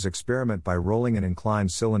Galileo's experiment by rolling an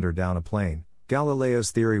inclined cylinder down a plane,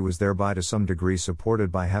 Galileo's theory was thereby to some degree supported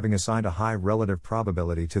by having assigned a high relative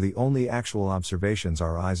probability to the only actual observations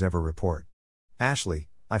our eyes ever report. Ashley,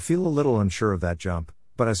 I feel a little unsure of that jump,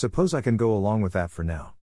 but I suppose I can go along with that for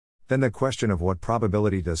now. Then the question of what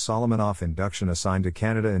probability does Solomonoff induction assign to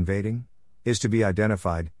Canada invading? Is to be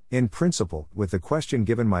identified, in principle, with the question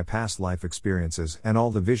given my past life experiences and all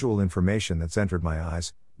the visual information that's entered my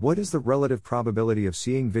eyes, what is the relative probability of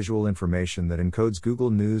seeing visual information that encodes Google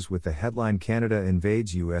News with the headline Canada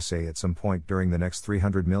invades USA at some point during the next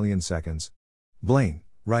 300 million seconds? Blaine,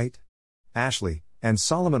 right? Ashley, and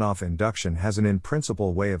Solomonoff induction has an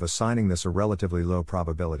in-principle way of assigning this a relatively low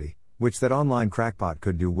probability, which that online crackpot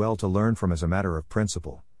could do well to learn from as a matter of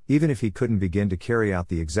principle, even if he couldn't begin to carry out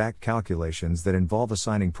the exact calculations that involve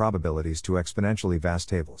assigning probabilities to exponentially vast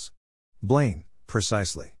tables. Blaine,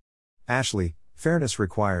 precisely. Ashley, fairness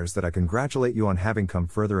requires that I congratulate you on having come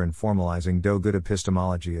further in formalizing good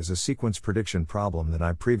epistemology as a sequence prediction problem than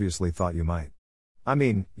I previously thought you might. I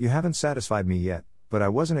mean, you haven't satisfied me yet, but I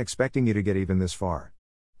wasn't expecting you to get even this far.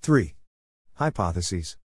 3.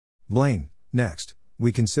 Hypotheses. Blaine, next,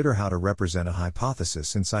 we consider how to represent a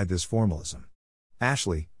hypothesis inside this formalism.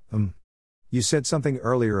 Ashley, you said something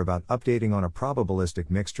earlier about updating on a probabilistic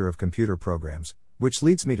mixture of computer programs, which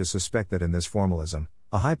leads me to suspect that in this formalism,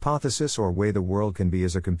 a hypothesis or way the world can be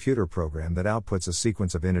is a computer program that outputs a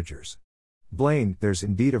sequence of integers. Blaine, there's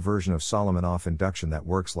indeed a version of Solomonoff induction that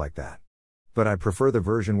works like that. But I prefer the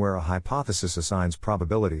version where a hypothesis assigns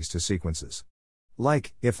probabilities to sequences.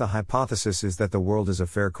 Like, if the hypothesis is that the world is a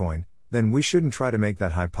fair coin, then we shouldn't try to make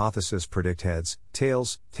that hypothesis predict heads,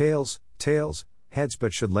 tails, heads,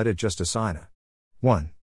 but should let it just assign a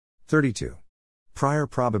 1/32 prior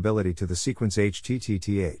probability to the sequence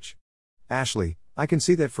HTTTH. Ashley, I can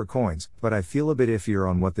see that for coins, but I feel a bit iffier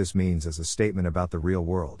on what this means as a statement about the real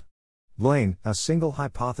world. Blaine, a single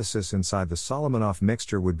hypothesis inside the Solomonoff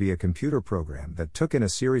mixture would be a computer program that took in a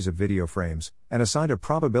series of video frames, and assigned a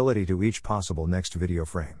probability to each possible next video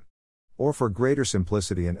frame. Or for greater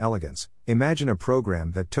simplicity and elegance, imagine a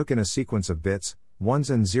program that took in a sequence of bits, ones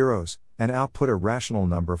and zeros, and output a rational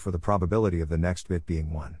number for the probability of the next bit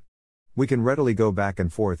being 1. We can readily go back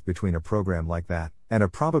and forth between a program like that, and a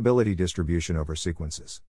probability distribution over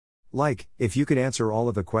sequences. Like, if you could answer all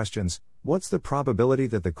of the questions, what's the probability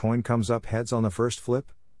that the coin comes up heads on the first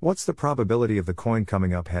flip? What's the probability of the coin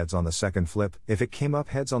coming up heads on the second flip, if it came up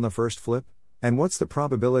heads on the first flip? And what's the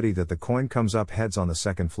probability that the coin comes up heads on the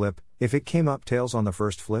second flip, if it came up tails on the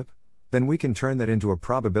first flip? Then we can turn that into a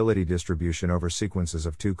probability distribution over sequences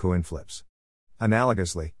of 2 coin flips.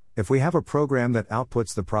 Analogously, if we have a program that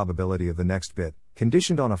outputs the probability of the next bit,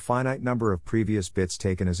 conditioned on a finite number of previous bits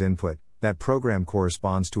taken as input, that program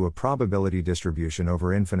corresponds to a probability distribution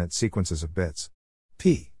over infinite sequences of bits.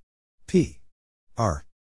 P, R,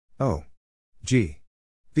 O, G,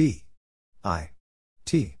 B, I,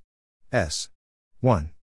 T, S,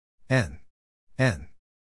 1, N,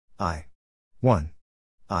 I, 1,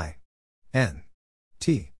 I, N,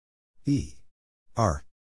 T, E, R,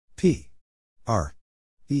 P, R,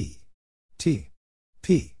 E, T,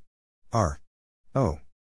 P, R, O,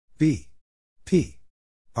 B, P,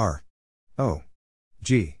 R, O,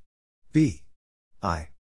 G, B, I,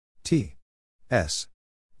 T, S,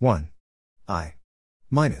 1, I,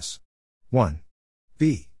 minus 1,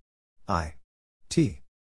 B, I, T,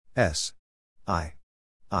 S, I,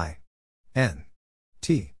 N,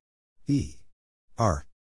 T, E, R,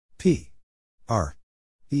 P, R,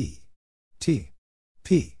 E, T,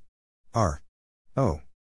 P, R, O,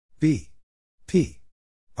 B, P,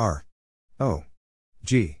 R, O,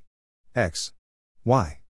 G, X,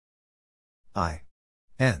 Y, I,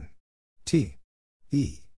 N, T,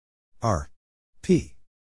 E, R, P,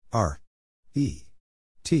 R, E,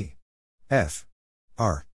 T, F,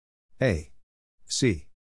 R, A, C,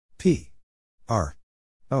 P, R,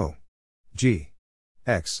 O. G.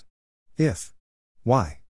 X. If.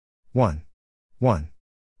 Y. 1. 1.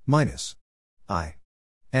 Minus. I.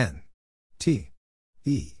 N. T.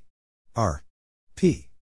 E. R. P.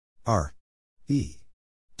 R. E.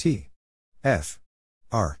 T. F.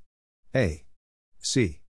 R. A.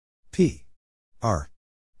 C. P. R.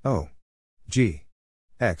 O. G.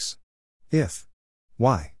 X. If.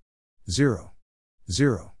 Y. 0.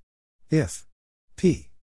 0. If.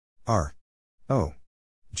 P. R. O.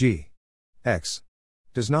 G. X.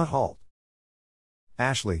 Does not halt.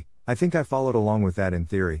 Ashley, I think I followed along with that in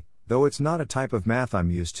theory, though it's not a type of math I'm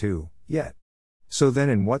used to, yet. So then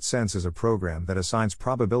in what sense is a program that assigns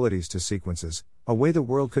probabilities to sequences, a way the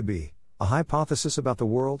world could be, a hypothesis about the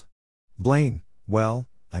world? Blaine, well,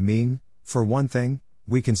 I mean, for one thing,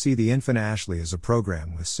 we can see the infant Ashley as a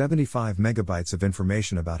program with 75 megabytes of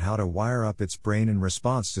information about how to wire up its brain in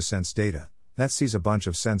response to sense data, that sees a bunch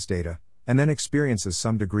of sense data, and then experiences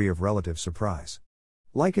some degree of relative surprise.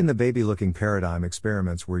 Like in the baby-looking paradigm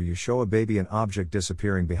experiments where you show a baby an object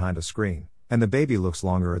disappearing behind a screen, and the baby looks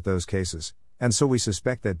longer at those cases, and so we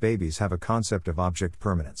suspect that babies have a concept of object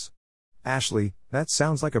permanence. Ashley, that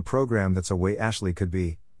sounds like a program that's a way Ashley could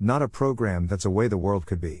be, not a program that's a way the world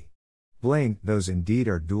could be. Blaine, those indeed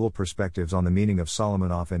are dual perspectives on the meaning of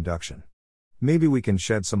Solomonoff induction. Maybe we can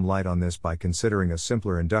shed some light on this by considering a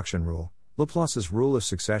simpler induction rule, Laplace's rule of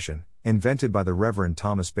succession, invented by the Reverend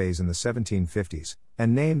Thomas Bayes in the 1750s,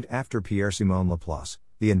 and named after Pierre-Simon Laplace,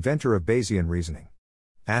 the inventor of Bayesian reasoning.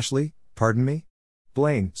 Ashley, pardon me?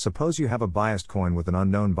 Blaine, suppose you have a biased coin with an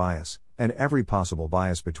unknown bias, and every possible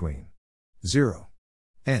bias between 0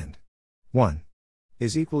 and 1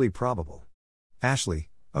 is equally probable. Ashley,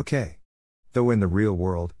 okay. Though in the real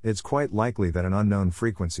world, it's quite likely that an unknown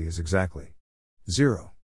frequency is exactly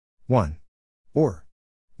 0, 1, or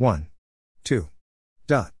 1, 2.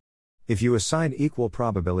 Dot. If you assign equal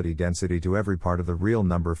probability density to every part of the real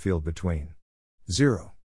number field between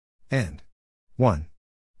 0 and 1,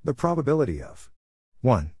 the probability of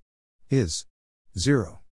 1 is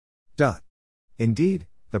 0. Dot. Indeed,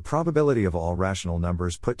 the probability of all rational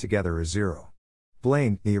numbers put together is 0.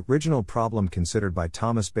 Blaine, the original problem considered by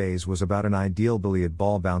Thomas Bayes was about an ideal billiard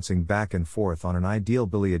ball bouncing back and forth on an ideal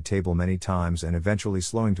billiard table many times and eventually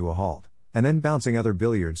slowing to a halt, and then bouncing other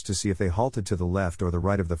billiards to see if they halted to the left or the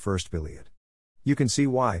right of the first billiard. You can see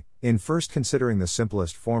why, in first considering the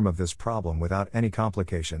simplest form of this problem without any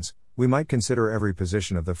complications, we might consider every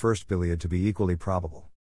position of the first billiard to be equally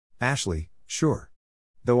probable. Ashley, sure.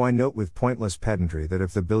 Though I note with pointless pedantry that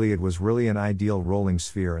if the billiard was really an ideal rolling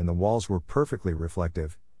sphere and the walls were perfectly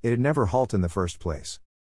reflective, it'd never halt in the first place.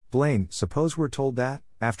 Blaine, suppose we're told that,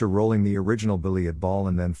 after rolling the original billiard ball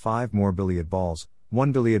and then 5 more billiard balls,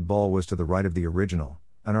 one billiard ball was to the right of the original,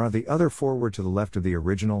 and the other 4 were to the left of the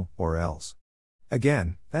original, or else.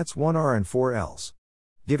 Again, that's 1 and 4 else.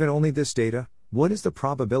 Given only this data, what is the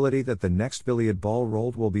probability that the next billiard ball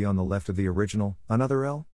rolled will be on the left of the original, another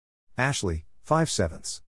L? Ashley,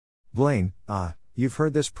 5/7. Blaine, you've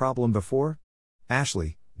heard this problem before?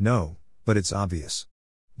 Ashley, no, but it's obvious.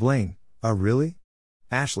 Blaine, really?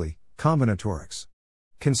 Ashley, combinatorics.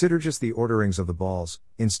 Consider just the orderings of the balls,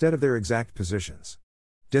 instead of their exact positions.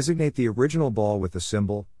 Designate the original ball with the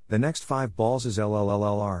symbol, the next 5 balls as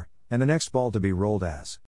LLLLR, and the next ball to be rolled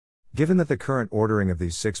as. Given that the current ordering of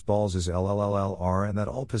these 6 balls is LLLLR and that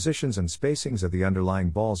all positions and spacings of the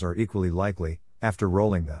underlying balls are equally likely, after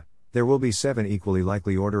rolling there will be 7 equally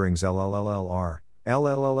likely orderings LLLLR,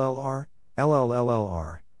 LLLLR,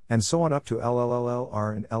 LLLLR, and so on up to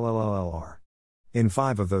LLLLR and LLLLR. In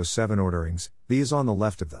 5 of those 7 orderings, these on the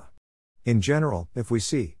left of the. In general, if we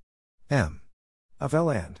see M of L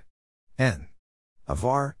and N of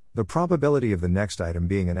R, the probability of the next item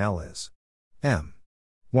being an L is M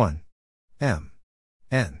 1, M,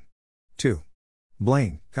 N 2.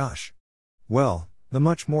 Blaine, gosh. Well, the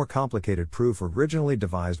much more complicated proof originally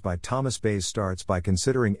devised by Thomas Bayes starts by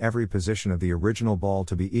considering every position of the original ball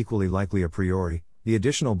to be equally likely a priori, the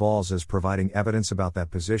additional balls as providing evidence about that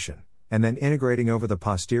position, and then integrating over the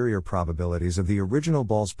posterior probabilities of the original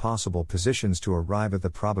ball's possible positions to arrive at the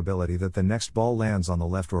probability that the next ball lands on the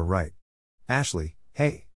left or right. Ashley,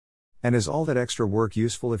 hey. And is all that extra work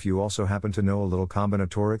useful if you also happen to know a little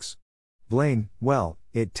combinatorics? Blaine, well,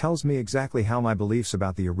 it tells me exactly how my beliefs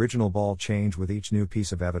about the original ball change with each new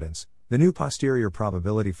piece of evidence, the new posterior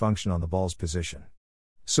probability function on the ball's position.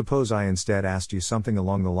 Suppose I instead asked you something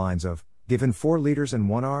along the lines of, given 4 liters and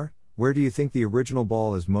 1 R, where do you think the original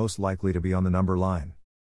ball is most likely to be on the number line?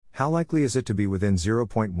 How likely is it to be within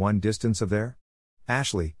 0.1 distance of there?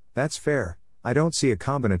 Ashley, that's fair, I don't see a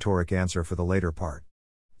combinatoric answer for the later part.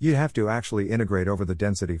 You'd have to actually integrate over the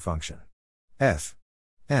density function. F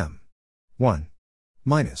M 1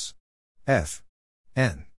 minus F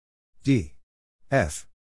N D F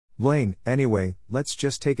Blaine. Anyway, let's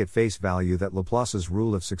just take at face value that Laplace's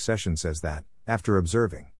rule of succession says that, after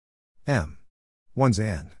observing M 1s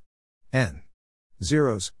and N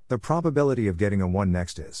 0s, the probability of getting a 1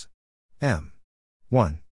 next is M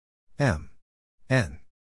 1 M N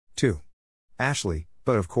 2 ASHLEY.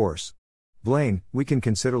 But of course, Blaine, we can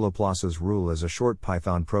consider Laplace's rule as a short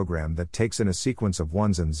Python program that takes in a sequence of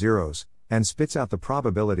 1s and 0s, and spits out the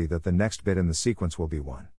probability that the next bit in the sequence will be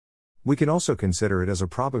 1. We can also consider it as a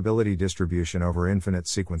probability distribution over infinite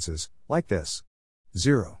sequences, like this: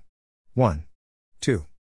 0, 1, 2,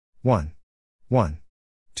 1, 1,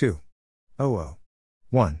 2, 0,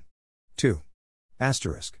 1, 2,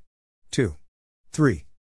 asterisk, 2, 3,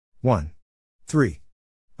 1, 3,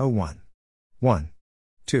 0, 1, 1,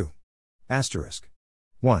 2, asterisk,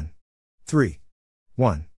 1, 3,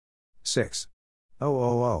 1, 6,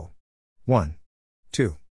 0, 1,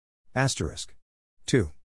 2, asterisk,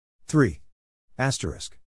 2, 3,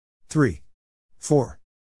 asterisk, 3, 4,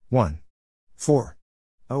 1, 4,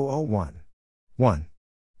 0, 1, 1,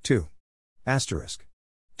 2, asterisk,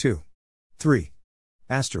 2, 3,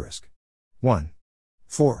 asterisk, 1,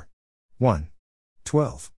 4, 1,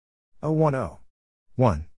 12, 0, 10,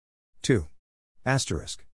 1, 2,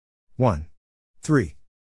 asterisk, 1, 3,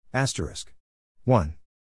 asterisk, 1,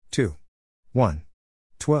 2, 1,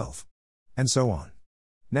 12, and so on.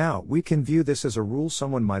 Now, we can view this as a rule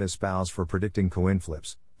someone might espouse for predicting coin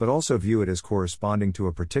flips, but also view it as corresponding to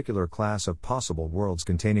a particular class of possible worlds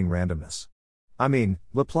containing randomness. I mean,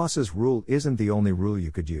 Laplace's rule isn't the only rule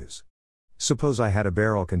you could use. Suppose I had a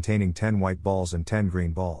barrel containing 10 white balls and 10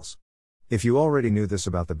 green balls. If you already knew this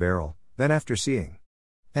about the barrel, then after seeing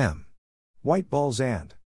M white balls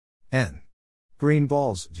and N green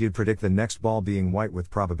balls, you'd predict the next ball being white with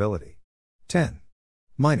probability 10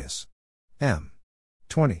 minus M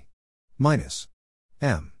 20 minus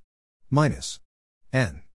M minus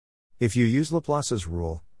N. If you use Laplace's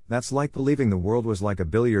rule, that's like believing the world was like a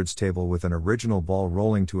billiards table with an original ball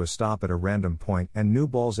rolling to a stop at a random point and new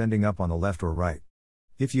balls ending up on the left or right.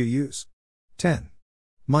 If you use 10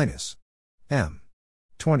 minus M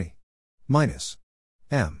 20 minus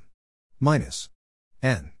M minus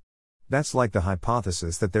N, that's like the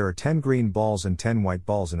hypothesis that there are 10 green balls and 10 white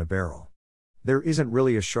balls in a barrel. There isn't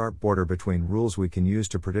really a sharp border between rules we can use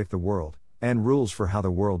to predict the world, and rules for how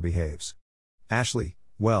the world behaves. Ashley,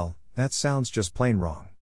 well, that sounds just plain wrong.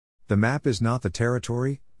 The map is not the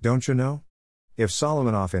territory, don't you know? If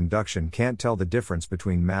Solomonoff induction can't tell the difference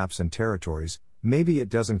between maps and territories, maybe it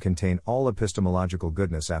doesn't contain all epistemological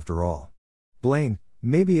goodness after all. Blaine,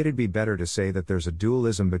 maybe it'd be better to say that there's a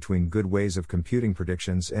dualism between good ways of computing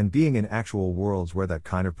predictions and being in actual worlds where that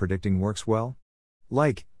kind of predicting works well?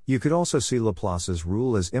 Like, you could also see Laplace's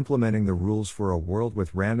rule as implementing the rules for a world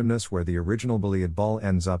with randomness where the original billiard ball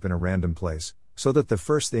ends up in a random place, so that the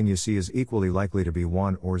first thing you see is equally likely to be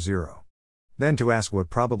 1 or 0. Then to ask what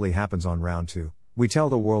probably happens on round 2, we tell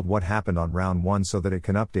the world what happened on round 1 so that it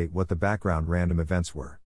can update what the background random events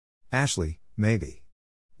were. Ashley, maybe.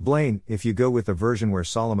 Blaine, if you go with the version where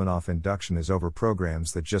Solomonoff induction is over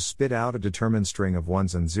programs that just spit out a determined string of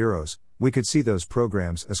 1s and 0s, we could see those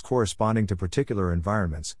programs as corresponding to particular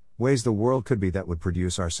environments, ways the world could be that would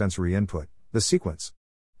produce our sensory input, the sequence.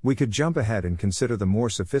 We could jump ahead and consider the more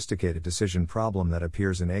sophisticated decision problem that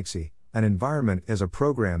appears in ASHLEY, an environment as a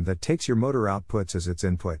program that takes your motor outputs as its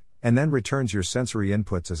input, and then returns your sensory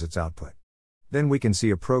inputs as its output. Then we can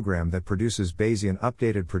see a program that produces Bayesian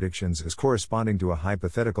updated predictions as corresponding to a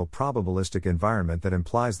hypothetical probabilistic environment that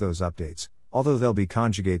implies those updates, although they'll be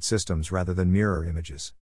conjugate systems rather than mirror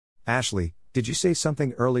images. Ashley, did you say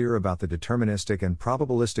something earlier about the deterministic and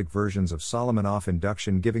probabilistic versions of Solomonoff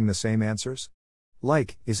induction giving the same answers?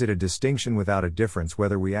 Like, is it a distinction without a difference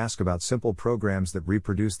whether we ask about simple programs that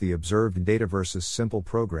reproduce the observed data versus simple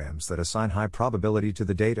programs that assign high probability to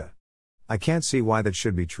the data? I can't see why that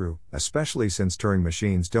should be true, especially since Turing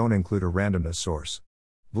machines don't include a randomness source.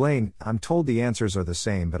 Blaine, I'm told the answers are the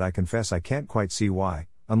same, but I confess I can't quite see why,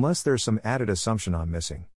 unless there's some added assumption I'm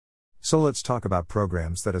missing. So let's talk about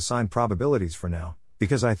programs that assign probabilities for now,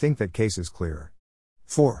 because I think that case is clearer.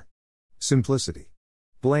 4. Simplicity.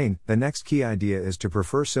 Blaine, the next key idea is to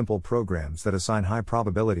prefer simple programs that assign high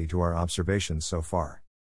probability to our observations so far.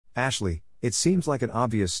 Ashley, it seems like an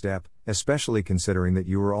obvious step, especially considering that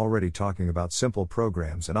you were already talking about simple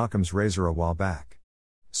programs in Occam's razor a while back.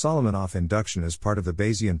 Solomonoff induction is part of the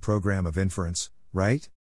Bayesian program of inference, right?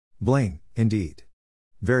 Blaine, indeed.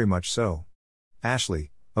 Very much so.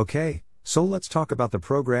 Ashley, okay, so let's talk about the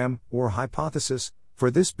program, or hypothesis, For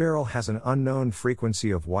this barrel has an unknown frequency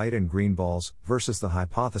of white and green balls, versus the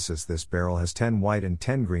hypothesis this barrel has 10 white and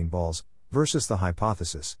 10 green balls, versus the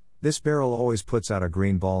hypothesis, this barrel always puts out a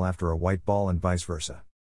green ball after a white ball and vice versa.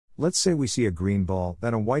 Let's say we see a green ball,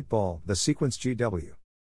 then a white ball, the sequence GW.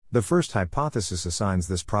 The first hypothesis assigns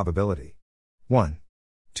this probability 1,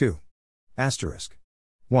 2, asterisk,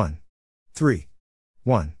 1, 3,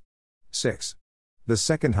 1, 6. The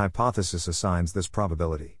second hypothesis assigns this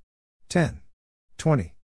probability 10,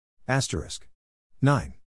 20, asterisk,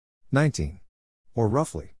 9, 19, or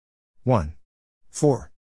roughly 1,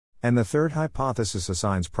 4. And the third hypothesis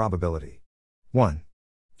assigns probability 1,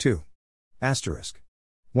 2, asterisk,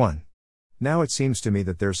 1. Now it seems to me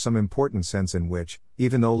that there's some important sense in which,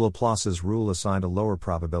 even though Laplace's rule assigned a lower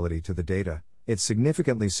probability to the data, it's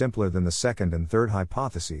significantly simpler than the second and third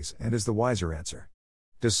hypotheses and is the wiser answer.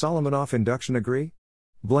 Does Solomonoff induction agree?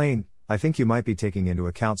 Blaine, I think you might be taking into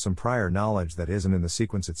account some prior knowledge that isn't in the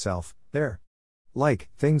sequence itself, there. Like,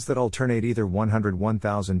 things that alternate either 100,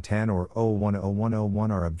 1010 or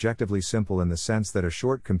 010101 are objectively simple in the sense that a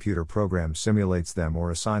short computer program simulates them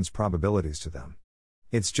or assigns probabilities to them.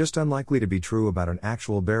 It's just unlikely to be true about an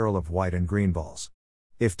actual barrel of white and green balls.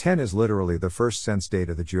 If 10 is literally the first sense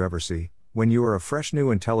data that you ever see, when you are a fresh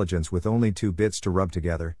new intelligence with only 2 bits to rub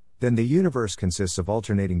together, then the universe consists of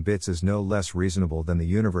alternating bits is no less reasonable than the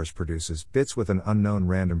universe produces bits with an unknown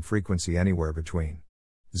random frequency anywhere between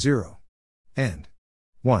 0 and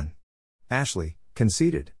 1. Ashley,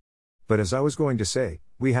 conceded. But as I was going to say,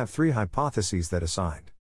 we have 3 hypotheses that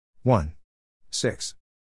assigned 1, 6,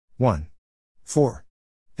 1, 4,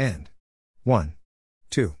 and 1,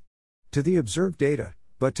 2 to the observed data,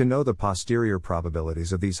 but to know the posterior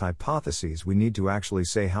probabilities of these hypotheses we need to actually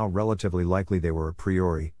say how relatively likely they were a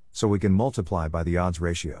priori, so we can multiply by the odds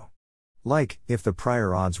ratio. Like, if the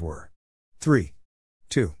prior odds were 3,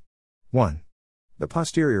 2, 1, the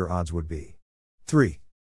posterior odds would be 3,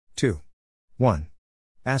 2, 1,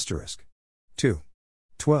 asterisk, 2,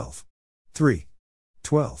 12, 3,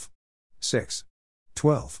 12, 6,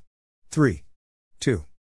 12, 3, 2,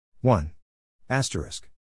 1, asterisk,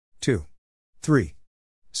 2, 3,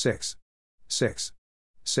 6, 6,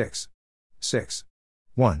 6, 6,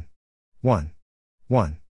 1, 1,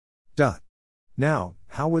 1. Dot. Now,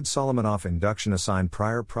 how would Solomonoff induction assign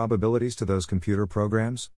prior probabilities to those computer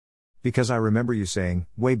programs? Because I remember you saying,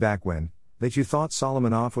 way back when, that you thought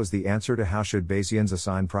Solomonoff was the answer to how should Bayesians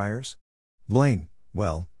assign priors? Blaine,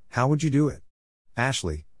 well, how would you do it?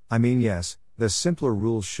 Ashley, I mean yes, the simpler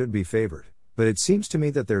rules should be favored, but it seems to me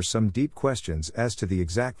that there's some deep questions as to the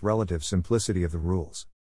exact relative simplicity of the rules.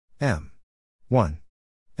 M. 1.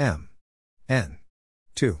 M. N.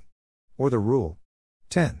 2. Or the rule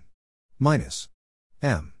 10. Minus.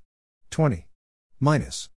 M. 20.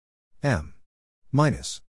 Minus. M.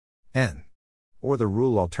 Minus. N. Or the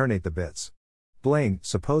rule alternate the bits. Blaine,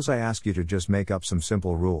 suppose I ask you to just make up some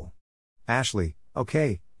simple rule. Ashley,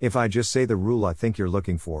 okay, if I just say the rule I think you're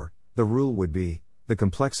looking for, the rule would be, the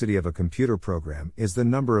complexity of a computer program is the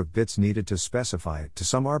number of bits needed to specify it to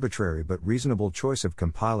some arbitrary but reasonable choice of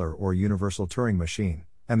compiler or universal Turing machine,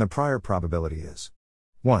 and the prior probability is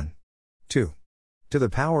 1, 2, to the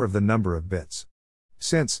power of the number of bits.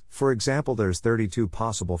 Since, for example, there's 32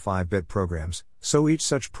 possible 5-bit programs, so each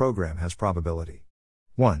such program has probability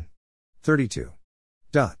 1, 32.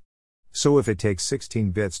 Dot. So if it takes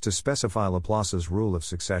 16 bits to specify Laplace's rule of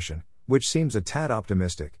succession, which seems a tad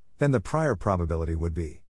optimistic, then the prior probability would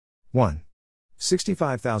be 1,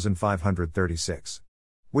 65,536.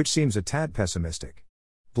 Which seems a tad pessimistic.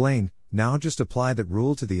 Blaine, now just apply that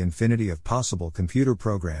rule to the infinity of possible computer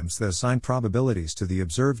programs that assign probabilities to the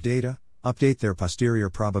observed data, update their posterior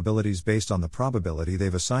probabilities based on the probability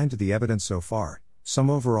they've assigned to the evidence so far, sum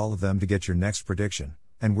over all of them to get your next prediction,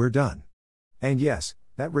 and we're done. And yes,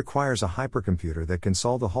 that requires a hypercomputer that can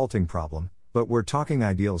solve the halting problem, but we're talking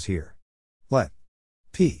ideals here. Let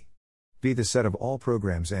P be the set of all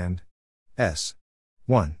programs and S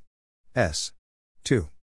 1, S 2,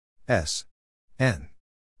 S N.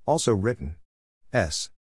 Also written S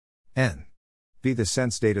N be the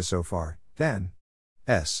sense data so far, then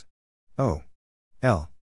S O L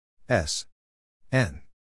S N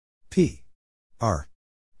P R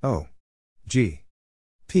O G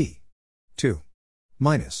P 2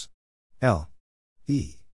 minus L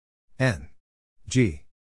E N G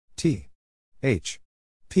T H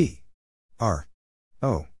P R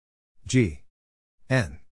O G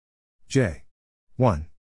N J 1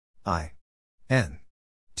 I N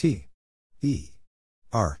T E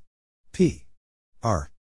R P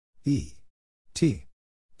R E T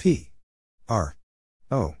P R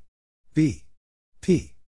O B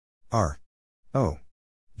P R O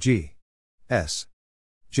G S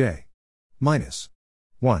J. Minus.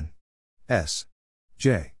 1. S.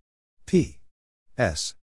 J. P.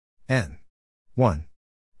 S. N. 1.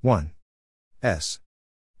 1. S.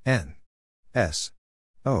 N. S.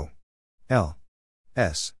 O. L.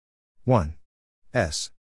 S. 1.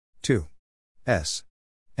 S. 2. S.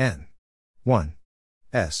 N. 1.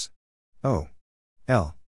 S. O.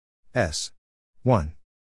 L. S. 1.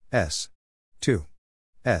 S. 2.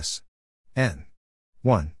 S. N.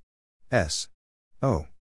 1. S. O.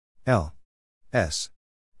 L. S.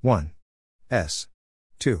 1. S.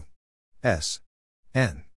 2. S.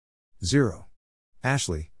 N. 0.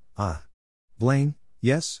 Ashley, Blaine,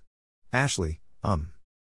 yes? Ashley,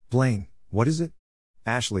 Blaine, what is it?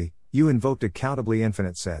 Ashley, you invoked a countably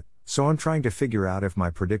infinite set, so I'm trying to figure out if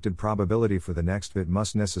my predicted probability for the next bit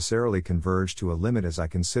must necessarily converge to a limit as I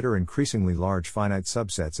consider increasingly large finite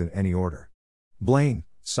subsets in any order. Blaine,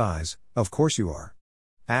 sighs, of course you are.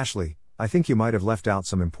 Ashley, I think you might have left out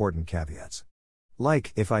some important caveats.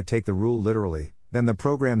 Like, if I take the rule literally, then the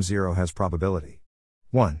program 0 has probability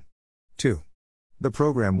 1. 2. The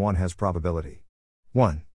program 1 has probability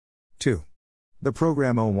 1. 2. The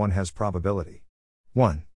program 01 has probability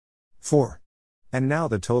 1. 4. And now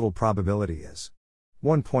the total probability is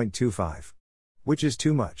 1.25. Which is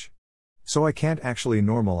too much. So I can't actually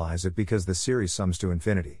normalize it because the series sums to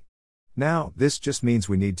infinity. Now, this just means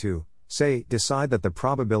we need to, say, decide that the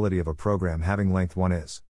probability of a program having length 1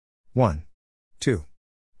 is 1. 2.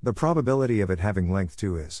 The probability of it having length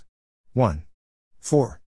 2 is 1.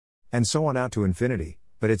 4. And so on out to infinity,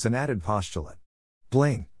 but it's an added postulate.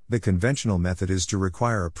 Blaine, the conventional method is to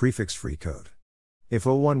require a prefix-free code. If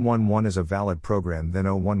 0111 is a valid program, then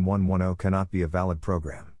 01110 cannot be a valid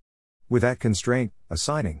program. With that constraint,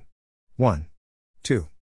 assigning 1. 2.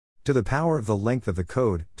 to the power of the length of the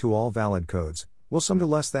code, to all valid codes, will sum to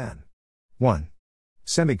less than 1.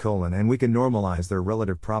 Semicolon, and we can normalize their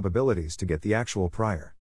relative probabilities to get the actual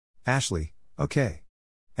prior. Ashley, okay.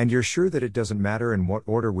 And you're sure that it doesn't matter in what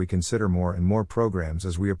order we consider more and more programs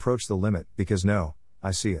as we approach the limit, because no,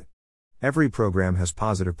 I see it. Every program has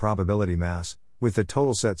positive probability mass, with the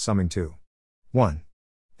total set summing to 1.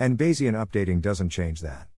 And Bayesian updating doesn't change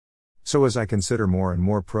that. So as I consider more and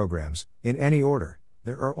more programs, in any order,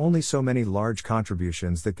 there are only so many large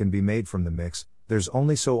contributions that can be made from the mix, there's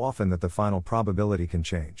only so often that the final probability can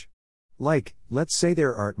change. Like, let's say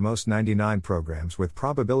there are at most 99 programs with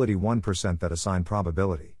probability 1% that assign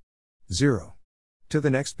probability 0 to the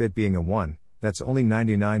next bit being a 1, that's only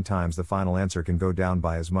 99 times the final answer can go down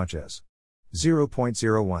by as much as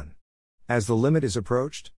 0.01. As the limit is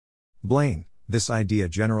approached? Blaine, this idea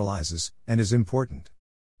generalizes, and is important.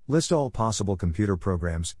 List all possible computer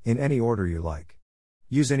programs, in any order you like.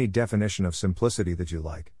 Use any definition of simplicity that you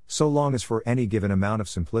like, so long as for any given amount of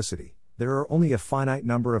simplicity, there are only a finite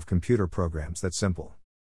number of computer programs that's simple.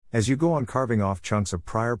 As you go on carving off chunks of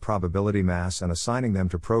prior probability mass and assigning them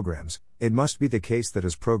to programs, it must be the case that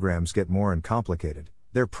as programs get more and complicated,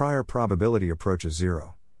 their prior probability approaches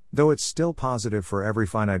 0. Though it's still positive for every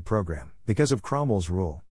finite program, because of Cromwell's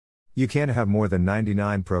rule. You can't have more than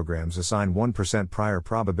 99 programs assign 1% prior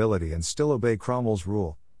probability and still obey Cromwell's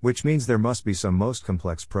rule, which means there must be some most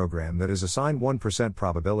complex program that is assigned 1%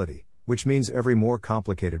 probability, which means every more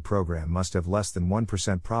complicated program must have less than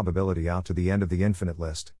 1% probability out to the end of the infinite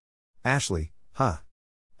list. Ashley,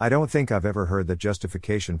 I don't think I've ever heard that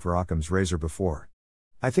justification for Occam's razor before.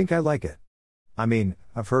 I think I like it. I mean,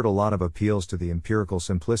 I've heard a lot of appeals to the empirical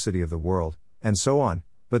simplicity of the world, and so on,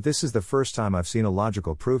 but this is the first time I've seen a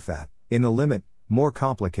logical proof that, in the limit, more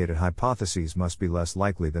complicated hypotheses must be less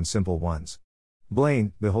likely than simple ones.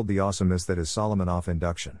 Blaine, behold the awesomeness that is Solomonoff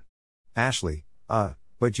induction. Ashley,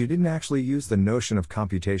 but you didn't actually use the notion of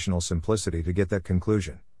computational simplicity to get that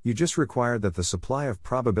conclusion. You just required that the supply of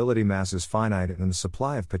probability mass is finite and the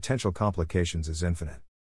supply of potential complications is infinite.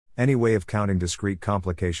 Any way of counting discrete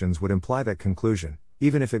complications would imply that conclusion,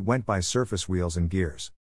 even if it went by surface wheels and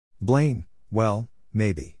gears. Blaine, well,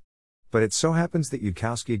 maybe. But it so happens that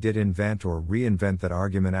Yudkowsky did invent or reinvent that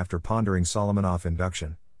argument after pondering Solomonoff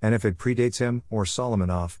induction, and if it predates him, or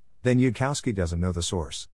Solomonoff, then Yudkowsky doesn't know the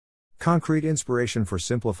source. Concrete inspiration for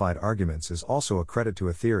simplified arguments is also a credit to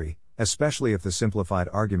a theory, especially if the simplified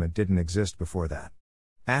argument didn't exist before that.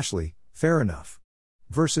 Ashley, fair enough.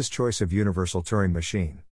 Versus choice of universal Turing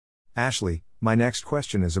machine. Ashley, my next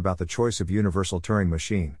question is about the choice of universal Turing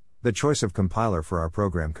machine, the choice of compiler for our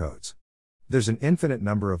program codes. There's an infinite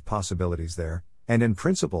number of possibilities there, and in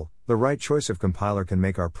principle, the right choice of compiler can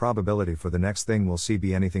make our probability for the next thing we'll see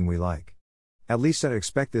be anything we like. At least I'd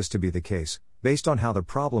expect this to be the case, based on how the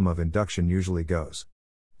problem of induction usually goes.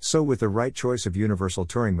 So with the right choice of universal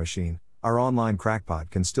Turing machine, our online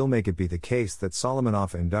crackpot can still make it be the case that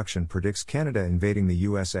Solomonoff induction predicts Canada invading the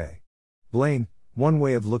USA. Blaine, one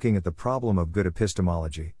way of looking at the problem of good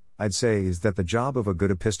epistemology, I'd say, is that the job of a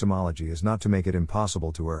good epistemology is not to make it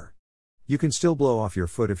impossible to err. You can still blow off your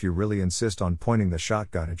foot if you really insist on pointing the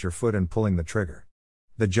shotgun at your foot and pulling the trigger.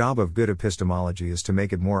 The job of good epistemology is to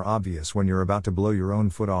make it more obvious when you're about to blow your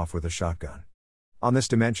own foot off with a shotgun. On this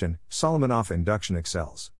dimension, Solomonoff induction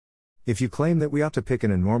excels. If you claim that we ought to pick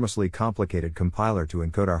an enormously complicated compiler to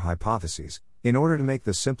encode our hypotheses, in order to make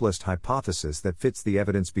the simplest hypothesis that fits the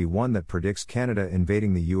evidence be one that predicts Canada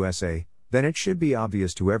invading the USA, then it should be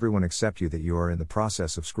obvious to everyone except you that you are in the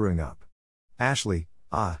process of screwing up. Ashley,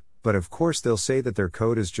 but of course they'll say that their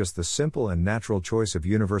code is just the simple and natural choice of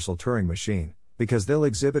universal Turing machine, because they'll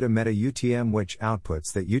exhibit a meta-UTM which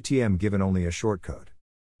outputs that UTM given only a shortcode.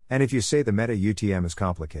 And if you say the meta-UTM is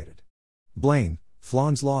complicated. Blaine,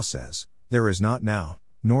 Flaun's law says, there is not now,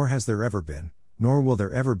 nor has there ever been, nor will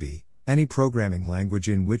there ever be, any programming language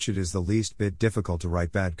in which it is the least bit difficult to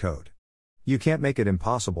write bad code. You can't make it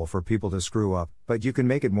impossible for people to screw up, but you can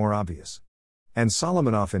make it more obvious. And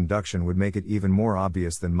Solomonoff induction would make it even more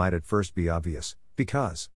obvious than might at first be obvious,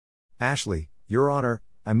 because, Ashley, Your Honor,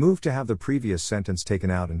 I move to have the previous sentence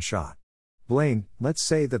taken out and shot. Blaine, let's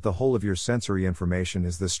say that the whole of your sensory information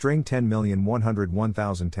is the string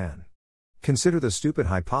 10,101,010. Consider the stupid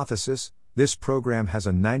hypothesis: this program has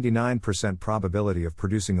a 99% probability of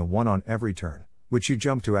producing a 1 on every turn, which you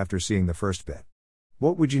jump to after seeing the first bit.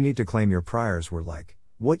 What would you need to claim your priors were like?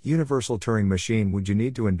 What universal Turing machine would you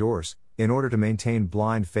need to endorse, in order to maintain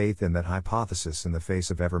blind faith in that hypothesis in the face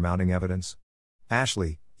of ever-mounting evidence?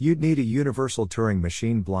 Ashley, you'd need a universal Turing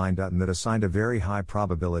machine Blaine.BLAINE that assigned a very high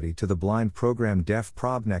probability to the blind program def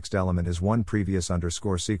prob next element is one previous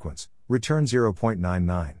underscore sequence, return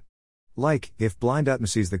 0.99. Like, if Blaine.BLAINE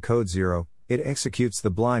sees the code 0, it executes the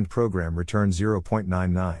blind program return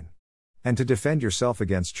 0.99. And to defend yourself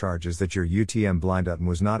against charges that your UTM Blaine.BLAINE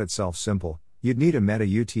was not itself simple, you'd need a meta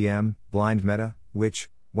UTM, blind meta, which,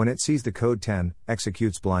 when it sees the code 10,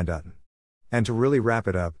 executes Blaine.BLAINE. And to really wrap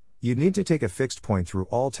it up, you'd need to take a fixed point through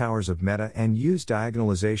all towers of meta and use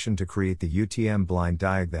diagonalization to create the UTM blind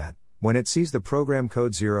diag that, when it sees the program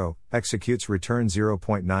code 0, executes return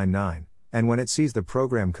 0.99, and when it sees the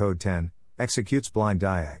program code 10, executes blind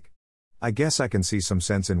diag. I guess I can see some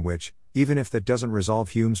sense in which, even if that doesn't resolve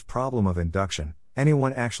Hume's problem of induction,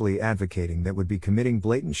 anyone actually advocating that would be committing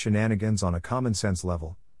blatant shenanigans on a common sense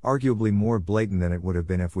level, arguably more blatant than it would have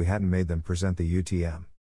been if we hadn't made them present the UTM.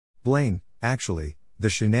 Blaine, actually, the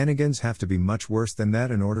shenanigans have to be much worse than that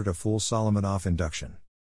in order to fool Solomonoff induction.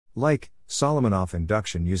 Like, Solomonoff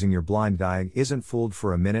induction using your blind diag isn't fooled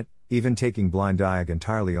for a minute, even taking blind diag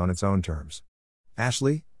entirely on its own terms.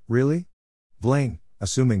 Ashley, really? Blaine,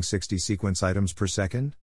 assuming 60 sequence items per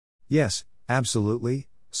second? Yes, absolutely.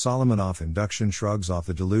 Solomonoff induction shrugs off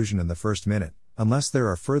the delusion in the first minute, unless there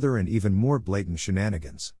are further and even more blatant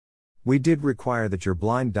shenanigans. We did require that your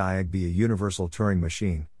blind diag be a universal Turing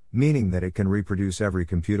machine, meaning that it can reproduce every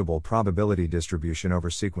computable probability distribution over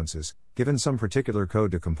sequences, given some particular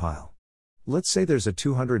code to compile. Let's say there's a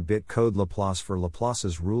 200-bit code Laplace for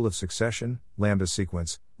Laplace's rule of succession, lambda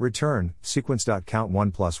sequence, return, sequence.count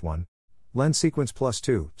 1 plus 1, len sequence plus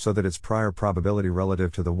 2, so that its prior probability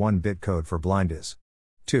relative to the 1-bit code for blind is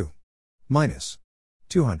 2 minus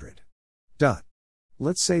 200.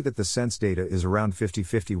 Let's say that the sense data is around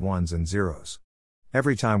 50/50 ones and zeros.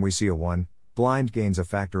 Every time we see a 1, blind gains a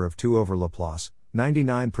factor of 2 over Laplace,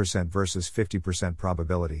 99% versus 50%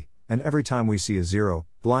 probability, and every time we see a 0,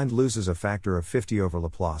 blind loses a factor of 50 over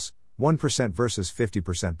Laplace, 1% versus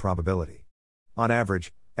 50% probability. On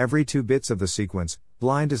average, every 2 bits of the sequence,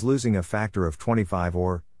 blind is losing a factor of 25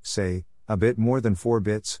 or, say, a bit more than 4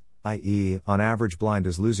 bits, i.e., on average blind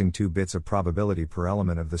is losing 2 bits of probability per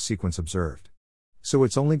element of the sequence observed. So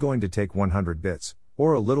it's only going to take 100 bits,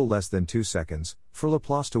 or a little less than 2 seconds, for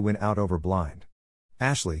Laplace to win out over blind.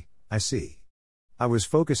 Ashley, I see. I was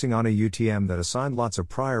focusing on a UTM that assigned lots of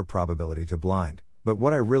prior probability to blind, but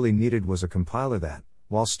what I really needed was a compiler that,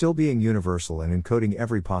 while still being universal and encoding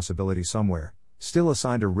every possibility somewhere, still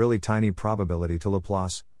assigned a really tiny probability to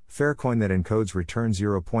Laplace, Faircoin that encodes return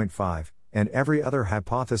 0.5, and every other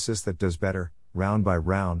hypothesis that does better, round by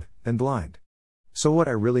round, than blind. So what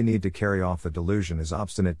I really need to carry off the delusion is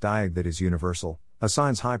obstinate diag that is universal,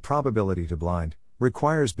 assigns high probability to blind,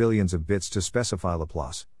 requires billions of bits to specify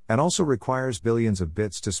Laplace, and also requires billions of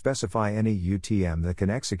bits to specify any UTM that can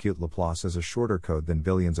execute Laplace as a shorter code than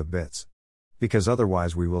billions of bits. Because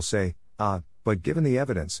otherwise we will say, but given the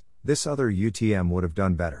evidence, this other UTM would have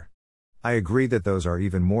done better. I agree that those are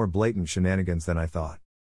even more blatant shenanigans than I thought.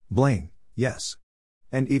 Blaine, yes.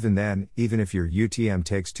 And even then, even if your UTM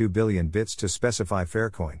takes 2 billion bits to specify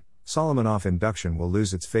Faircoin, Solomonoff Induction will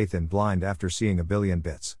lose its faith in BLAINE after seeing a billion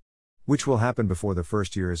bits. Which will happen before the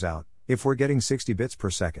first year is out, if we're getting 60 bits per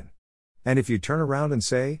second. And if you turn around and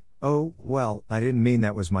say, oh, well, I didn't mean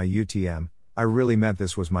that was my UTM, I really meant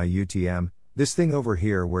this was my UTM, this thing over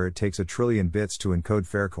here where it takes 1 trillion bits to encode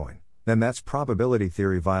Faircoin, then that's probability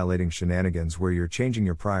theory violating shenanigans where you're changing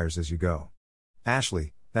your priors as you go.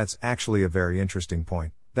 Ashley, that's actually a very interesting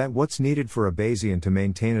point, that what's needed for a Bayesian to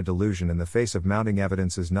maintain a delusion in the face of mounting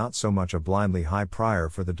evidence is not so much a blindly high prior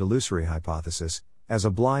for the delusory hypothesis, as a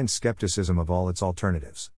blind skepticism of all its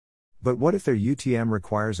alternatives. But what if their UTM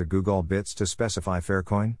requires a googol bits to specify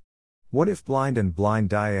Faircoin? What if BLAINE and BLAINE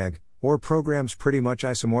diag, or programs pretty much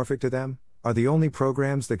isomorphic to them, are the only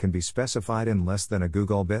programs that can be specified in less than a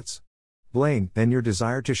googol bits? BLAINE, then your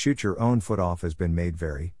desire to shoot your own foot off has been made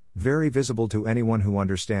very, very visible to anyone who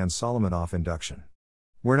understands Solomonoff induction.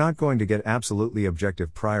 We're not going to get absolutely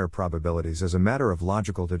objective prior probabilities as a matter of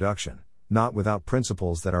logical deduction, not without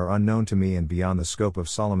principles that are unknown to me and beyond the scope of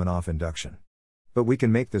Solomonoff induction. But we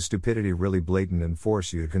can make the stupidity really blatant and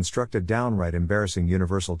force you to construct a downright embarrassing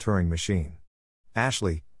universal Turing machine.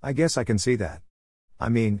 Ashley, I guess I can see that. I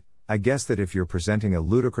mean, I guess that if you're presenting a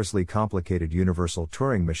ludicrously complicated universal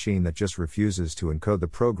Turing machine that just refuses to encode the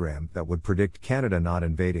program that would predict Canada not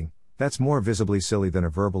invading, that's more visibly silly than a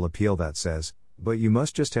verbal appeal that says, but you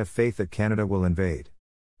must just have faith that Canada will invade.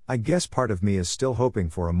 I guess part of me is still hoping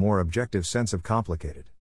for a more objective sense of complicated.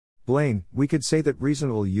 BLAINE, we could say that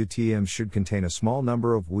reasonable UTMs should contain a small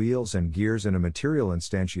number of wheels and gears in a material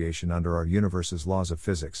instantiation under our universe's laws of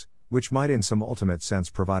physics, which might in some ultimate sense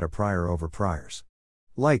provide a prior over priors.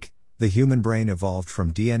 Like, the human brain evolved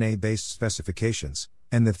from DNA-based specifications,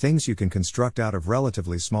 and the things you can construct out of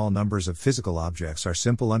relatively small numbers of physical objects are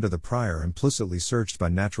simple under the prior implicitly searched by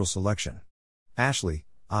natural selection. Ashley,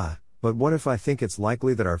 but what if I think it's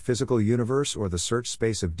likely that our physical universe or the search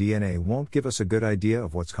space of DNA won't give us a good idea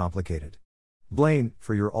of what's complicated? BLAINE,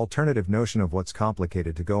 for your alternative notion of what's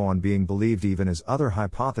complicated to go on being believed even as other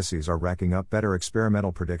hypotheses are racking up better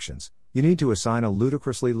experimental predictions, you need to assign a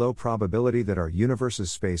ludicrously low probability that our universe's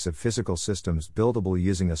space of physical systems buildable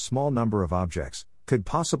using a small number of objects could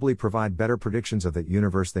possibly provide better predictions of that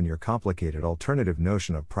universe than your complicated alternative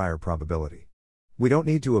notion of prior probability. We don't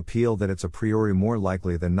need to appeal that it's a priori more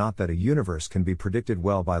likely than not that a universe can be predicted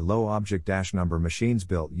well by low object-number machines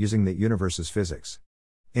built using that universe's physics.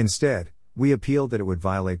 Instead, we appeal that it would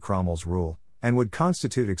violate Cromwell's rule, and would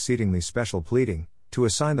constitute exceedingly special pleading, to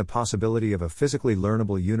assign the possibility of a physically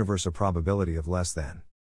learnable universe a probability of less than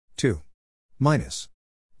 2 minus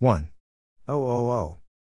 1.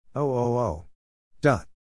 Dot.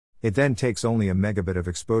 It then takes only a megabit of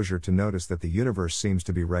exposure to notice that the universe seems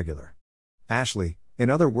to be regular. Ashley, in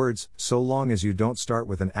other words, so long as you don't start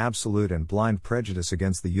with an absolute and blind prejudice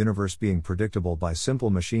against the universe being predictable by simple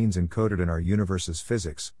machines encoded in our universe's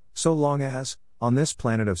physics, so long as, on this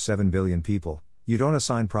planet of 7 billion people, you don't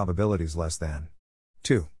assign probabilities less than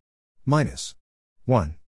 2 minus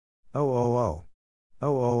 1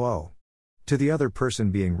 to the other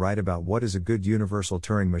person being right about what is a good universal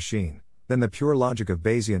Turing machine, then the pure logic of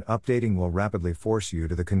Bayesian updating will rapidly force you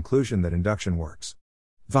to the conclusion that induction works.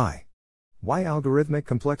 Why algorithmic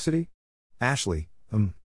complexity? Ashley,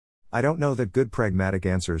 I don't know that good pragmatic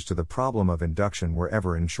answers to the problem of induction were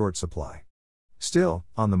ever in short supply. Still,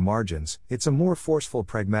 on the margins, it's a more forceful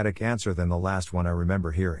pragmatic answer than the last one I remember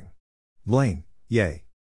hearing. BLAINE, yay.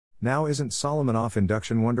 Now isn't Solomonoff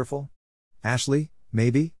induction wonderful? Ashley,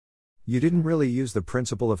 maybe? You didn't really use the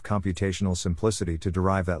principle of computational simplicity to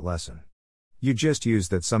derive that lesson. You just used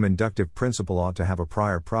that some inductive principle ought to have a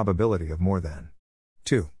prior probability of more than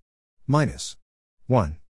 2 minus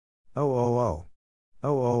 1.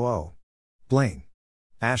 BLAINE.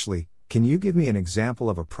 Ashley, can you give me an example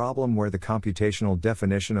of a problem where the computational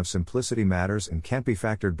definition of simplicity matters and can't be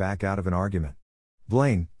factored back out of an argument?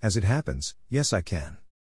 BLAINE, as it happens, yes I can.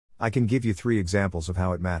 I can give you 3 examples of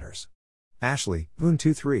how it matters. Ashley, 1,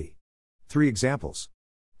 2, 3. 3 examples.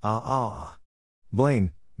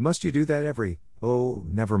 BLAINE, must you do that every,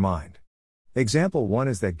 never mind. Example 1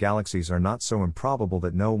 is that galaxies are not so improbable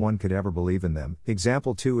that no one could ever believe in them.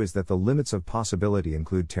 Example 2 is that the limits of possibility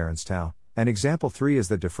include Terence Tao. And example 3 is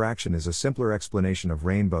that diffraction is a simpler explanation of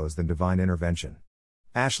rainbows than divine intervention.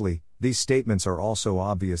 Ashley, these statements are all so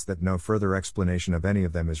obvious that no further explanation of any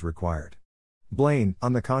of them is required. BLAINE,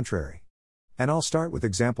 on the contrary. And I'll start with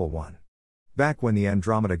example 1. Back when the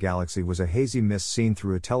Andromeda Galaxy was a hazy mist seen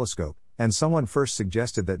through a telescope, and someone first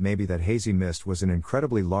suggested that maybe that hazy mist was an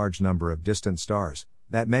incredibly large number of distant stars,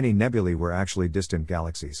 that many nebulae were actually distant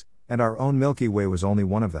galaxies, and our own Milky Way was only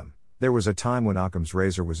one of them, There was a time when Occam's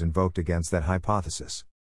razor was invoked against that hypothesis.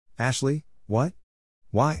 Ashley, what?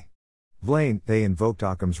 Why? Blaine, they invoked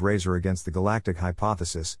Occam's razor against the galactic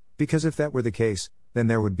hypothesis, because if that were the case, then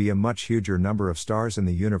there would be a much huger number of stars in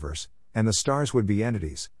the universe, and the stars would be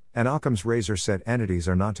entities, and Occam's razor said entities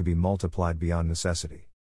are not to be multiplied beyond necessity.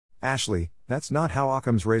 Ashley, that's not how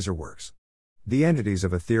Occam's razor works. The entities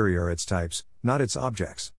of a theory are its types, not its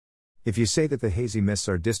objects. If you say that the hazy mists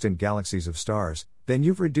are distant galaxies of stars, then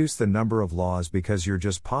you've reduced the number of laws because you're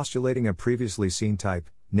just postulating a previously seen type,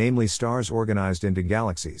 namely stars organized into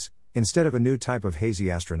galaxies, instead of a new type of hazy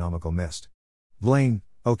astronomical mist. Blaine,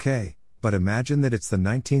 okay, but imagine that it's the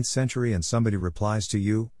 19th century and somebody replies to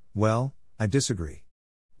you, well, I disagree.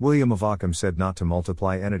 William of Ockham said not to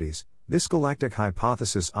multiply entities. This galactic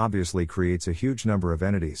hypothesis obviously creates a huge number of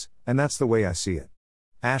entities, and that's the way I see it.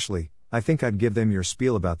 Ashley, I think I'd give them your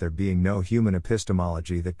spiel about there being no human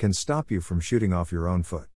epistemology that can stop you from shooting off your own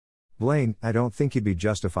foot. Blaine, I don't think you'd be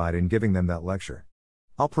justified in giving them that lecture.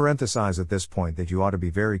 I'll parenthesize at this point that you ought to be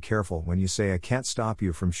very careful when you say I can't stop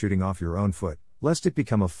you from shooting off your own foot, lest it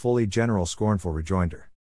become a fully general scornful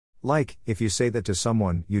rejoinder. Like, if you say that to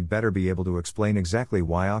someone, you'd better be able to explain exactly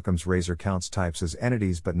why Occam's razor counts types as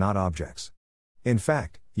entities but not objects. In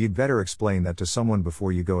fact, you'd better explain that to someone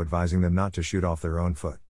before you go advising them not to shoot off their own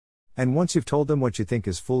foot. And once you've told them what you think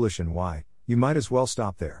is foolish and why, you might as well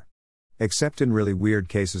stop there. Except in really weird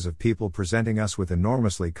cases of people presenting us with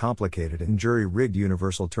enormously complicated and jury-rigged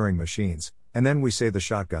universal Turing machines, and then we say the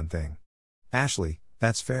shotgun thing. Ashley,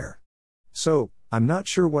 that's fair. So, I'm not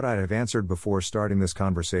sure what I'd have answered before starting this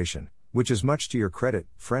conversation, which is much to your credit,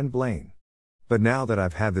 friend Blaine. But now that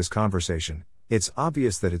I've had this conversation, it's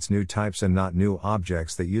obvious that it's new types and not new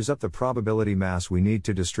objects that use up the probability mass we need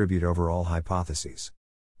to distribute over all hypotheses.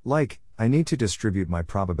 Like, I need to distribute my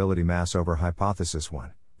probability mass over hypothesis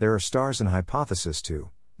 1, there are stars, and hypothesis 2,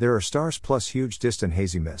 there are stars plus huge distant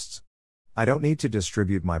hazy mists. I don't need to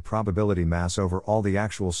distribute my probability mass over all the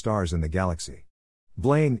actual stars in the galaxy.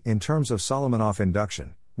 Blaine, in terms of Solomonoff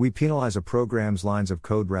induction, we penalize a program's lines of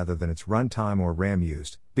code rather than its runtime or RAM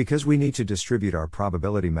used, because we need to distribute our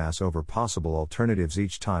probability mass over possible alternatives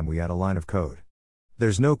each time we add a line of code.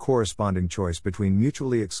 There's no corresponding choice between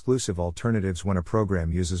mutually exclusive alternatives when a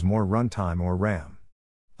program uses more runtime or RAM.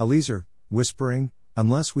 Eliezer, whispering,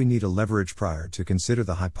 unless we need a leverage prior to consider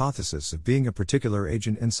the hypothesis of being a particular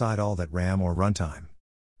agent inside all that RAM or runtime.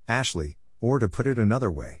 Ashley, or to put it another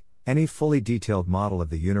way, any fully detailed model of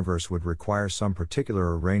the universe would require some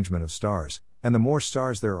particular arrangement of stars, and the more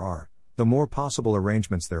stars there are, the more possible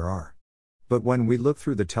arrangements there are. But when we look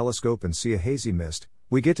through the telescope and see a hazy mist,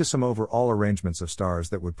 we get to some overall arrangements of stars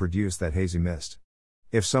that would produce that hazy mist.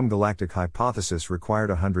 If some galactic hypothesis required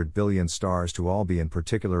 100 billion stars to all be in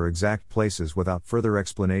particular exact places without further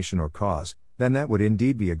explanation or cause, then that would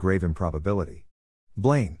indeed be a grave improbability.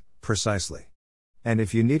 Blaine, precisely. And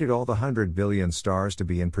if you needed all the 100 billion stars to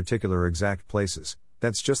be in particular exact places,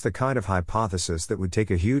 that's just the kind of hypothesis that would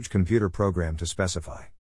take a huge computer program to specify.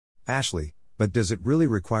 Ashley, but does it really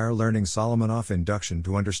require learning Solomonoff induction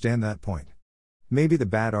to understand that point? Maybe the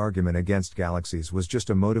bad argument against galaxies was just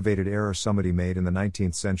a motivated error somebody made in the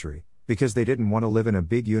 19th century, because they didn't want to live in a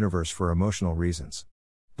big universe for emotional reasons.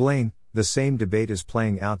 Blaine, the same debate is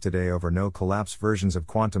playing out today over no-collapse versions of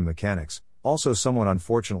quantum mechanics, also somewhat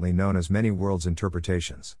unfortunately known as many worlds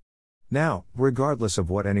interpretations. Now, regardless of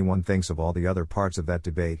what anyone thinks of all the other parts of that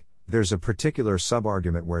debate, there's a particular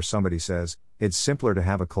sub-argument where somebody says, it's simpler to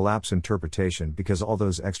have a collapse interpretation because all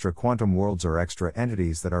those extra quantum worlds are extra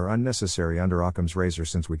entities that are unnecessary under Occam's razor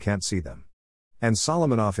since we can't see them. And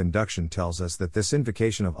Solomonoff induction tells us that this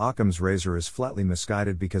invocation of Occam's razor is flatly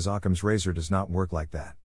misguided because Occam's razor does not work like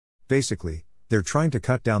that. Basically, they're trying to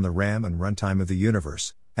cut down the RAM and runtime of the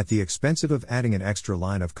universe, at the expense of adding an extra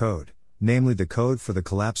line of code, namely the code for the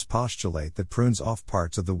collapse postulate that prunes off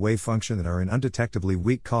parts of the wave function that are in undetectably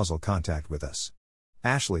weak causal contact with us.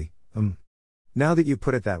 Ashley, now that you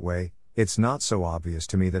put it that way, it's not so obvious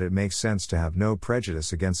to me that it makes sense to have no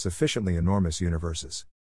prejudice against sufficiently enormous universes.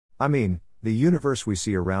 I mean, the universe we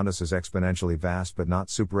see around us is exponentially vast but not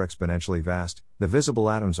super-exponentially vast, the visible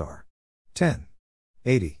atoms are 10,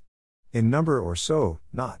 80 in number or so,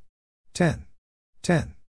 not 10,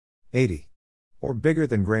 80. Or bigger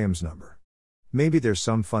than Graham's number. Maybe there's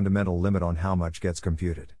some fundamental limit on how much gets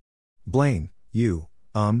computed. Blaine, you,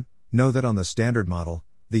 know that on the Standard Model,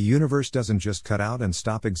 the universe doesn't just cut out and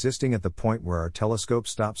stop existing at the point where our telescope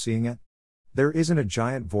stops seeing it? There isn't a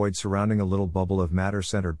giant void surrounding a little bubble of matter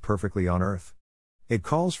centered perfectly on Earth. It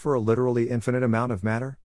calls for a literally infinite amount of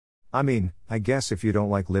matter? I mean, I guess if you don't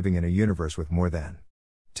like living in a universe with more than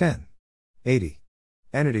 10, 80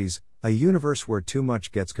 Entities, a universe where too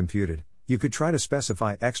much gets computed. You could try to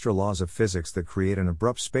specify extra laws of physics that create an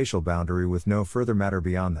abrupt spatial boundary with no further matter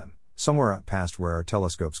beyond them, somewhere out past where our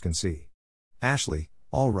telescopes can see. Ashley,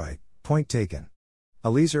 all right, point taken.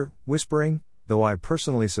 Eliezer, whispering, though I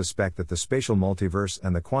personally suspect that the spatial multiverse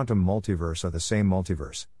and the quantum multiverse are the same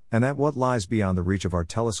multiverse, and that what lies beyond the reach of our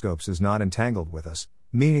telescopes is not entangled with us,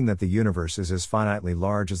 meaning that the universe is as finitely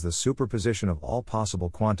large as the superposition of all possible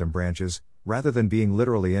quantum branches, rather than being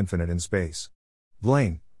literally infinite in space.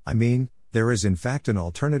 Blaine, there is in fact an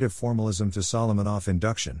alternative formalism to Solomonoff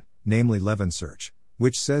induction, namely Levin search,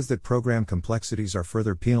 which says that program complexities are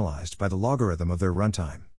further penalized by the logarithm of their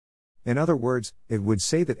runtime. In other words, it would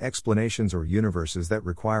say that explanations or universes that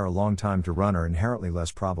require a long time to run are inherently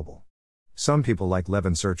less probable. Some people like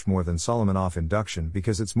Levin search more than Solomonoff induction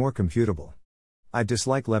because it's more computable. I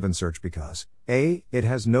dislike Levin search because A. It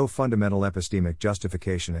has no fundamental epistemic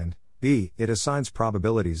justification and B. It assigns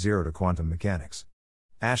probability 0 to quantum mechanics.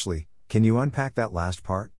 Ashley, can you unpack that last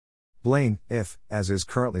part? Blaine, if, as is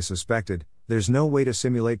currently suspected, there's no way to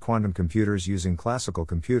simulate quantum computers using classical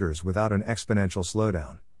computers without an exponential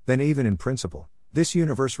slowdown, then even in principle, this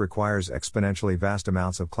universe requires exponentially vast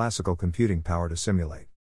amounts of classical computing power to simulate.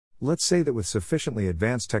 Let's say that with sufficiently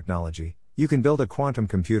advanced technology, you can build a quantum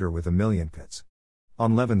computer with 1 million qubits.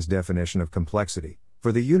 On Levin's definition of complexity,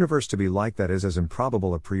 for the universe to be like that is as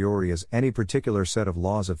improbable a priori as any particular set of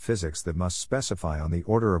laws of physics that must specify on the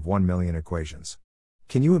order of 1 million equations.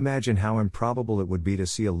 Can you imagine how improbable it would be to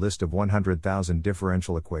see a list of 100,000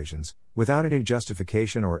 differential equations, without any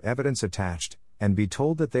justification or evidence attached, and be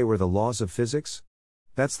told that they were the laws of physics?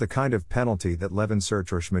 That's the kind of penalty that Levin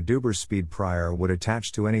search or Schmidt-Duber's speed prior would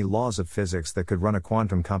attach to any laws of physics that could run a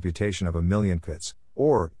quantum computation of 1 million qubits,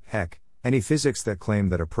 or, heck, any physics that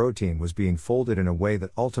claimed that a protein was being folded in a way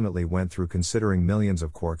that ultimately went through considering millions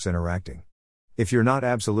of quarks interacting. If you're not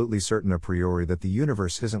absolutely certain a priori that the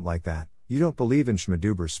universe isn't like that, you don't believe in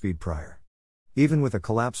Schmidt-Duber's speed prior. Even with a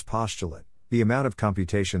collapse postulate, the amount of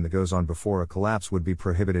computation that goes on before a collapse would be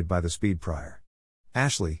prohibited by the speed prior.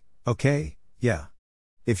 Ashley, okay, yeah.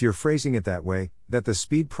 If you're phrasing it that way, that the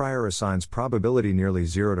speed prior assigns probability nearly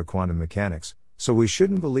 0 to quantum mechanics, so we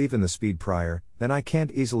shouldn't believe in the speed prior, then I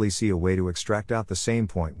can't easily see a way to extract out the same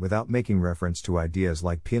point without making reference to ideas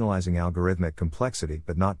like penalizing algorithmic complexity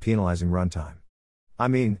but not penalizing runtime.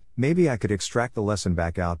 Maybe I could extract the lesson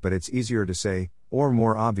back out, but it's easier to say, or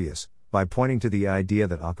more obvious, by pointing to the idea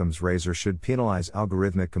that Occam's razor should penalize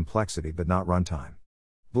algorithmic complexity but not runtime.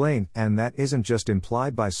 Blaine, and that isn't just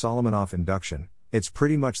implied by Solomonoff induction, it's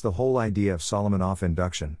pretty much the whole idea of Solomonoff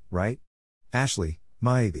induction, right? Ashley,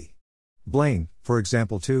 maybe. Blaine, for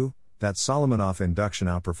example too, that Solomonoff induction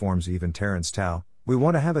outperforms even Terence Tao. We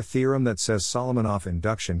want to have a theorem that says Solomonoff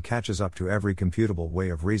induction catches up to every computable way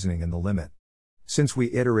of reasoning in the limit. Since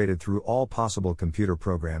we iterated through all possible computer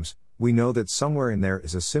programs, we know that somewhere in there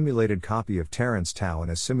is a simulated copy of Terence Tao in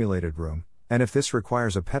a simulated room, and if this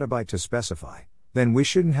requires a petabyte to specify, then we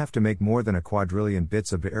shouldn't have to make more than a quadrillion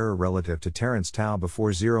bits of error relative to Terence Tao before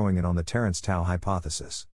zeroing in on the Terence Tao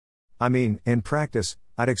hypothesis. In practice,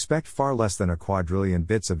 I'd expect far less than a quadrillion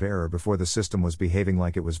bits of error before the system was behaving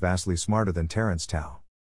like it was vastly smarter than Terence Tao.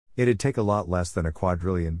 It'd take a lot less than a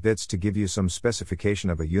quadrillion bits to give you some specification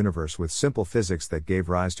of a universe with simple physics that gave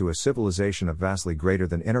rise to a civilization of vastly greater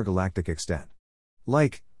than intergalactic extent.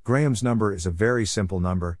 Like, Graham's number is a very simple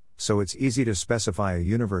number, so it's easy to specify a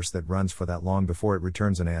universe that runs for that long before it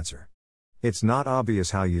returns an answer. It's not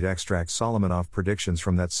obvious how you'd extract Solomonoff predictions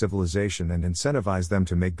from that civilization and incentivize them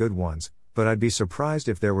to make good ones, but I'd be surprised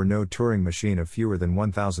if there were no Turing machine of fewer than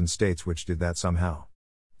 1,000 states which did that somehow.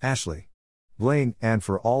 Ashley. Blaine, and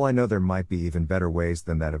for all I know there might be even better ways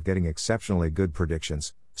than that of getting exceptionally good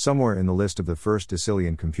predictions, somewhere in the list of the first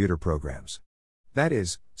decillion computer programs. That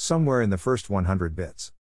is, somewhere in the first 100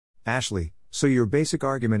 bits. Ashley, so your basic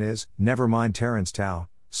argument is, never mind Terence Tao,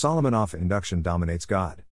 Solomonoff induction dominates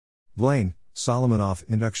God. Blaine, Solomonoff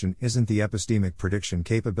induction isn't the epistemic prediction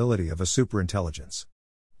capability of a superintelligence.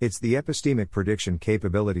 It's the epistemic prediction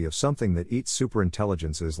capability of something that eats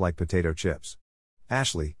superintelligences like potato chips.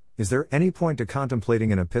 Ashley, is there any point to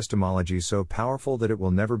contemplating an epistemology so powerful that it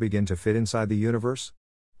will never begin to fit inside the universe?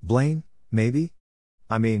 Blaine, maybe?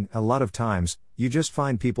 A lot of times, you just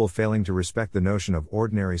find people failing to respect the notion of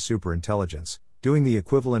ordinary superintelligence, doing the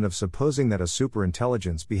equivalent of supposing that a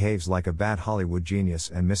superintelligence behaves like a bad Hollywood genius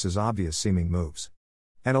and misses obvious seeming moves.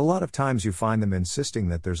 And a lot of times you find them insisting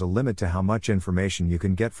that there's a limit to how much information you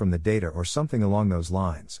can get from the data or something along those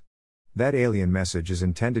lines. That alien message is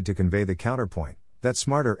intended to convey the counterpoint, that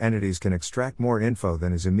smarter entities can extract more info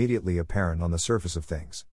than is immediately apparent on the surface of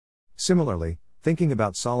things. Similarly, Thinking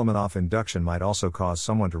about Solomonoff induction might also cause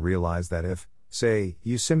someone to realize that if, say,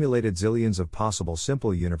 you simulated zillions of possible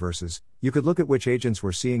simple universes, you could look at which agents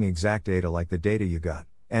were seeing exact data like the data you got,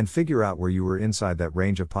 and figure out where you were inside that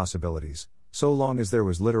range of possibilities, so long as there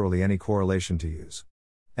was literally any correlation to use.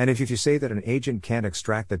 And if you say that an agent can't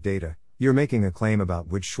extract that data, you're making a claim about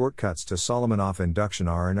which shortcuts to Solomonoff induction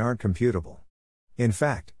are and aren't computable. In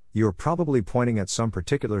fact, you're probably pointing at some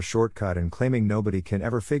particular shortcut and claiming nobody can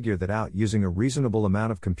ever figure that out using a reasonable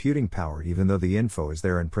amount of computing power even though the info is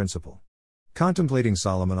there in principle. Contemplating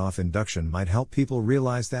Solomonoff induction might help people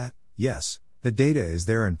realize that, yes, the data is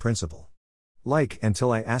there in principle. Like,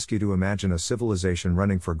 until I ask you to imagine a civilization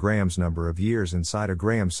running for Graham's number of years inside a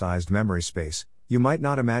Graham-sized memory space, you might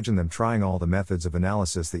not imagine them trying all the methods of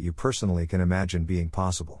analysis that you personally can imagine being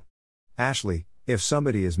possible. Ashley, if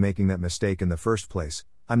somebody is making that mistake in the first place,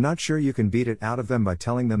 I'm not sure you can beat it out of them by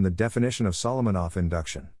telling them the definition of Solomonoff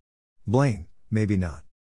induction. Blaine, maybe not.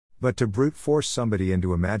 But to brute force somebody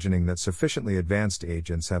into imagining that sufficiently advanced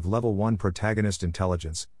agents have level 1 protagonist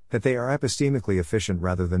intelligence, that they are epistemically efficient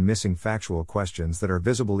rather than missing factual questions that are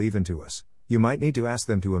visible even to us, you might need to ask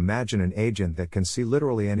them to imagine an agent that can see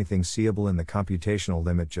literally anything seeable in the computational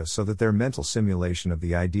limit just so that their mental simulation of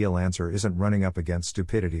the ideal answer isn't running up against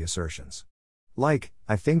stupidity assertions. Like,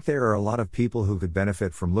 I think there are a lot of people who could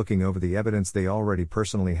benefit from looking over the evidence they already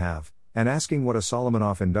personally have, and asking what a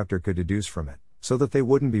Solomonoff inductor could deduce from it, so that they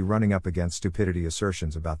wouldn't be running up against stupidity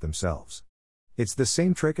assertions about themselves. It's the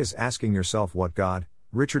same trick as asking yourself what God,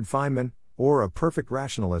 Richard Feynman, or a perfect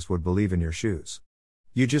rationalist would believe in your shoes.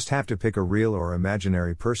 You just have to pick a real or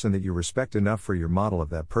imaginary person that you respect enough for your model of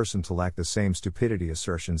that person to lack the same stupidity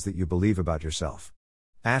assertions that you believe about yourself.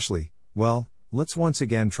 Ashley, well, let's once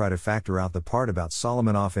again try to factor out the part about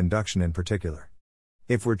Solomonoff induction in particular.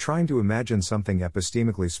 If we're trying to imagine something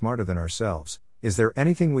epistemically smarter than ourselves, is there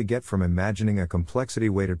anything we get from imagining a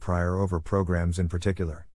complexity-weighted prior over programs in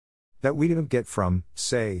particular that we don't get from,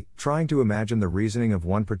 say, trying to imagine the reasoning of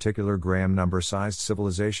one particular Graham number-sized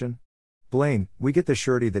civilization? Blaine, we get the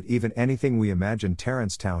surety that even anything we imagine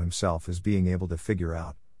Terence Tao himself is being able to figure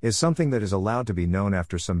out is something that is allowed to be known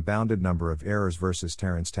after some bounded number of errors versus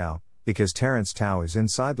Terence Tao, because Terence Tao is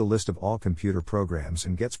inside the list of all computer programs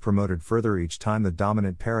and gets promoted further each time the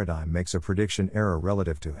dominant paradigm makes a prediction error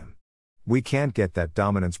relative to him. We can't get that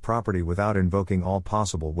dominance property without invoking all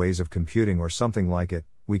possible ways of computing or something like it.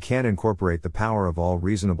 We can't incorporate the power of all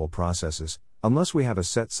reasonable processes, unless we have a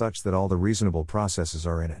set such that all the reasonable processes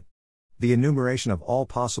are in it. The enumeration of all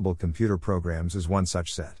possible computer programs is one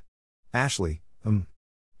such set. Ashley,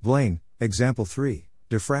 Blaine, example 3,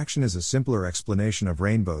 diffraction is a simpler explanation of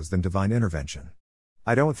rainbows than divine intervention.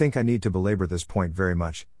 I don't think I need to belabor this point very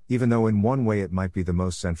much, even though in one way it might be the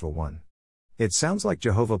most central one. It sounds like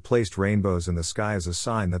Jehovah placed rainbows in the sky as a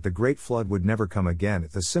sign that the Great Flood would never come again.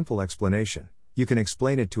 It's a simple explanation. You can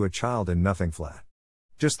explain it to a child in nothing flat.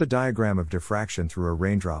 Just the diagram of diffraction through a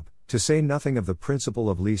raindrop, to say nothing of the principle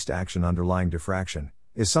of least action underlying diffraction,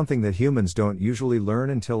 is something that humans don't usually learn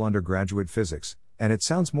until undergraduate physics, and it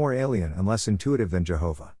sounds more alien and less intuitive than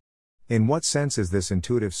Jehovah. In what sense is this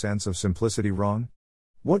intuitive sense of simplicity wrong?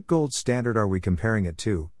 What gold standard are we comparing it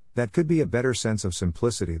to, that could be a better sense of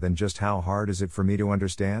simplicity than just how hard is it for me to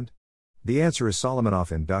understand? The answer is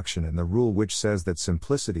Solomonoff induction and the rule which says that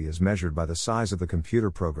simplicity is measured by the size of the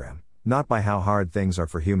computer program, not by how hard things are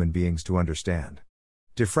for human beings to understand.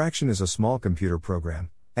 Diffraction is a small computer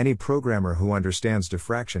program. Any programmer who understands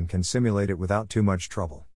diffraction can simulate it without too much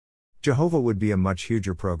trouble. Jehovah would be a much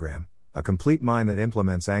huger program, a complete mind that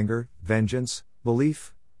implements anger, vengeance,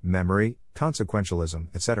 belief, memory,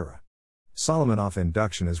 consequentialism, etc. Solomonoff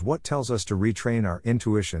induction is what tells us to retrain our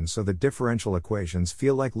intuition so that differential equations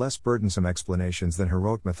feel like less burdensome explanations than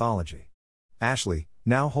heroic mythology. Ashley,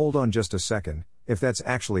 now hold on just a second. If that's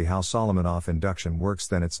actually how Solomonoff induction works,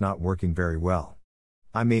 then it's not working very well.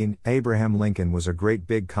 I mean, Abraham Lincoln was a great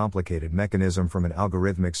big complicated mechanism from an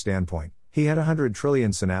algorithmic standpoint. He had 100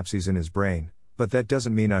 trillion synapses in his brain, but that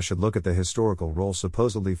doesn't mean I should look at the historical role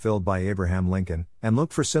supposedly filled by Abraham Lincoln, and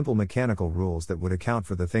look for simple mechanical rules that would account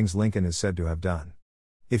for the things Lincoln is said to have done.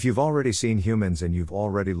 If you've already seen humans and you've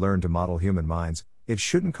already learned to model human minds, it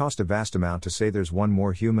shouldn't cost a vast amount to say there's one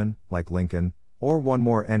more human, like Lincoln, or one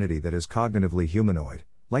more entity that is cognitively humanoid,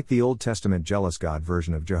 like the Old Testament jealous God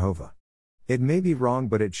version of Jehovah. It may be wrong,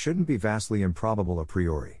 but it shouldn't be vastly improbable a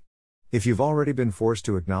priori. If you've already been forced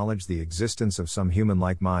to acknowledge the existence of some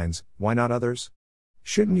human-like minds, why not others?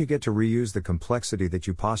 Shouldn't you get to reuse the complexity that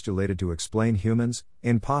you postulated to explain humans,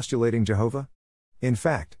 in postulating Jehovah? In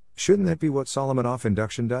fact, shouldn't that be what Solomonoff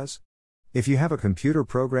induction does? If you have a computer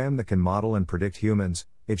program that can model and predict humans,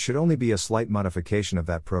 it should only be a slight modification of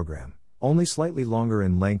that program, only slightly longer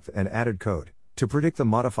in length and added code, to predict the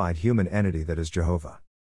modified human entity that is Jehovah.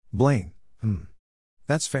 Blaine.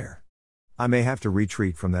 That's fair. I may have to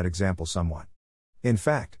retreat from that example somewhat. In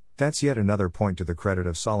fact, that's yet another point to the credit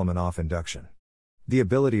of Solomonoff induction. The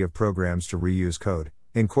ability of programs to reuse code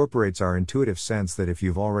incorporates our intuitive sense that if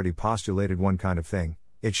you've already postulated one kind of thing,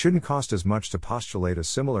 it shouldn't cost as much to postulate a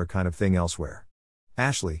similar kind of thing elsewhere.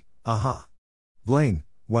 Ashley, aha. Blaine,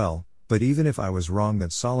 well, but even if I was wrong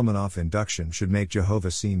that Solomonoff induction should make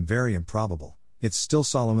Jehovah seem very improbable, it's still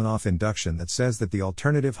Solomonoff induction that says that the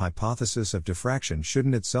alternative hypothesis of diffraction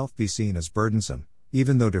shouldn't itself be seen as burdensome,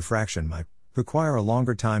 even though diffraction might require a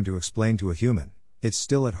longer time to explain to a human. It's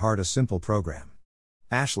still at heart a simple program.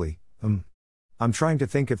 Ashley, I'm trying to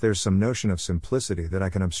think if there's some notion of simplicity that I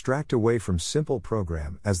can abstract away from simple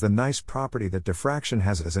program as the nice property that diffraction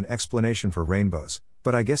has as an explanation for rainbows,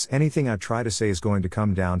 but I guess anything I try to say is going to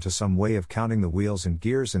come down to some way of counting the wheels and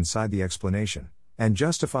gears inside the explanation, and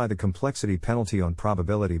justify the complexity penalty on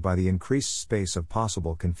probability by the increased space of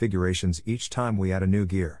possible configurations each time we add a new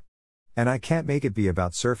gear. And I can't make it be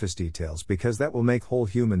about surface details because that will make whole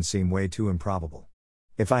humans seem way too improbable.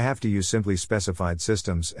 If I have to use simply specified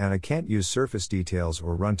systems and I can't use surface details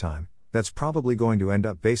or runtime, that's probably going to end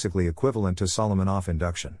up basically equivalent to Solomonoff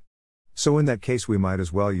induction. So in that case we might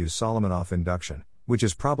as well use Solomonoff induction, which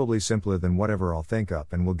is probably simpler than whatever I'll think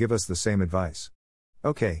up and will give us the same advice.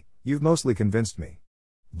 Okay, you've mostly convinced me.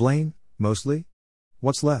 Blaine, mostly?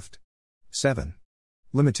 What's left? 7.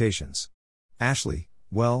 Limitations. Ashley,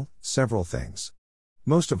 well, several things.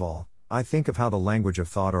 Most of all, I think of how the language of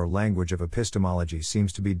thought or language of epistemology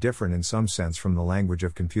seems to be different in some sense from the language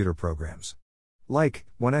of computer programs. Like,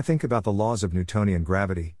 when I think about the laws of Newtonian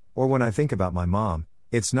gravity, or when I think about my mom,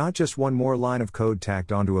 it's not just one more line of code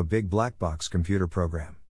tacked onto a big black box computer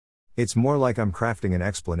program. It's more like I'm crafting an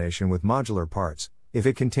explanation with modular parts. If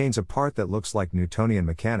it contains a part that looks like Newtonian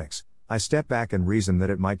mechanics, I step back and reason that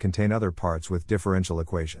it might contain other parts with differential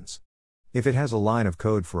equations. If it has a line of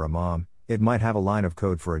code for a mom, it might have a line of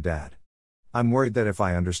code for a dad. I'm worried that if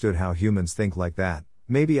I understood how humans think like that,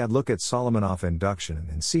 maybe I'd look at Solomonoff induction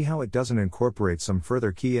and see how it doesn't incorporate some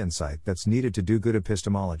further key insight that's needed to do good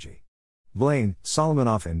epistemology. Blaine,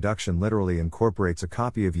 Solomonoff induction literally incorporates a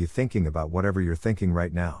copy of you thinking about whatever you're thinking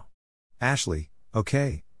right now. Ashley,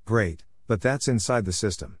 okay, great, but that's inside the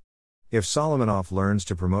system. If Solomonoff learns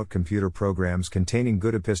to promote computer programs containing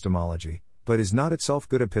good epistemology, but is not itself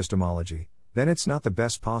good epistemology, then it's not the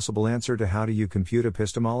best possible answer to how do you compute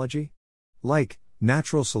epistemology? Like,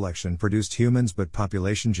 natural selection produced humans but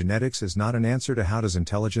population genetics is not an answer to how does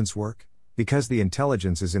intelligence work, because the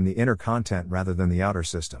intelligence is in the inner content rather than the outer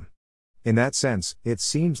system. In that sense, it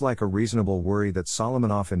seems like a reasonable worry that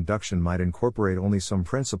Solomonoff induction might incorporate only some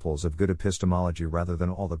principles of good epistemology rather than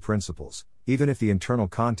all the principles, even if the internal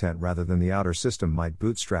content rather than the outer system might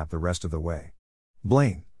bootstrap the rest of the way.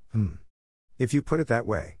 Blaine, if you put it that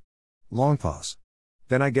way. Long pause.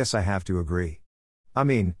 Then I guess I have to agree. I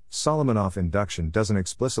mean, Solomonoff induction doesn't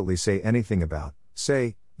explicitly say anything about,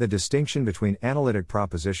 say, the distinction between analytic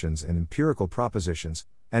propositions and empirical propositions,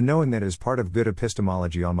 and knowing that is part of good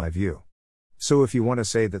epistemology on my view. So if you want to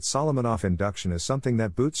say that Solomonoff induction is something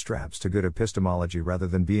that bootstraps to good epistemology rather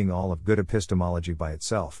than being all of good epistemology by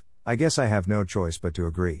itself, I guess I have no choice but to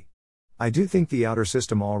agree. I do think the outer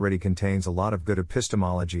system already contains a lot of good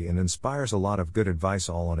epistemology and inspires a lot of good advice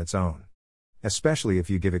all on its own. Especially if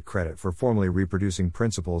you give it credit for formally reproducing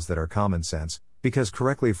principles that are common sense, because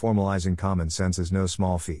correctly formalizing common sense is no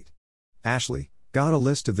small feat. Ashley, got a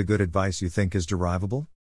list of the good advice you think is derivable?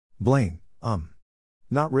 Blaine,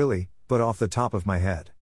 not really, but off the top of my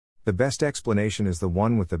head. The best explanation is the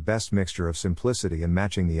one with the best mixture of simplicity and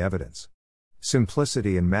matching the evidence.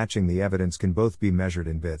 Simplicity and matching the evidence can both be measured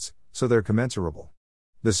in bits, so they're commensurable.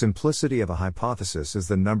 The simplicity of a hypothesis is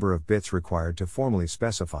the number of bits required to formally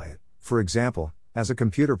specify it, for example, as a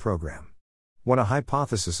computer program. When a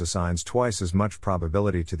hypothesis assigns twice as much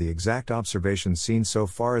probability to the exact observation seen so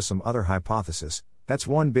far as some other hypothesis, that's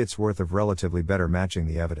 1 bit's worth of relatively better matching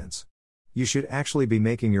the evidence. You should actually be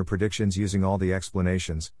making your predictions using all the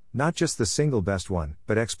explanations, not just the single best one,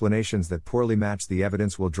 but explanations that poorly match the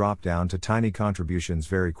evidence will drop down to tiny contributions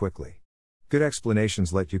very quickly. Good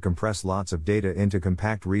explanations let you compress lots of data into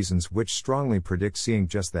compact reasons which strongly predict seeing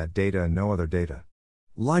just that data and no other data.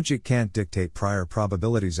 Logic can't dictate prior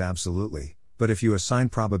probabilities absolutely, but if you assign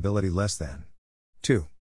probability less than 2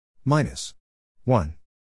 minus 1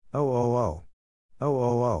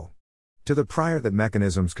 to the prior that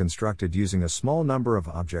mechanisms constructed using a small number of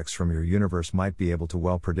objects from your universe might be able to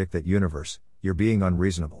well predict that universe, you're being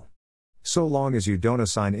unreasonable. So long as you don't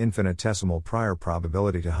assign infinitesimal prior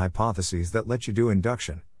probability to hypotheses that let you do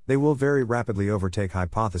induction, they will very rapidly overtake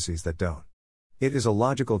hypotheses that don't. It is a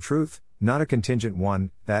logical truth, not a contingent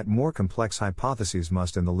one, that more complex hypotheses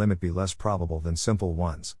must in the limit be less probable than simple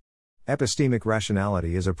ones. Epistemic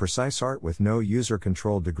rationality is a precise art with no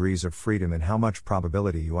user-controlled degrees of freedom in how much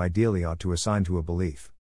probability you ideally ought to assign to a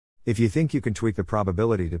belief. If you think you can tweak the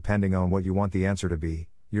probability depending on what you want the answer to be,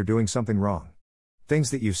 you're doing something wrong. Things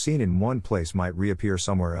that you've seen in one place might reappear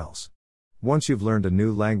somewhere else. Once you've learned a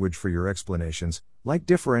new language for your explanations, like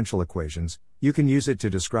differential equations, you can use it to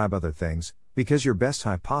describe other things, because your best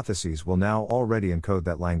hypotheses will now already encode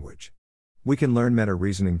that language. We can learn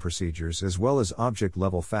meta-reasoning procedures as well as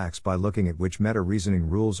object-level facts by looking at which meta-reasoning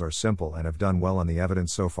rules are simple and have done well on the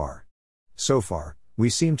evidence so far. So far, we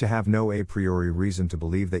seem to have no a priori reason to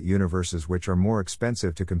believe that universes which are more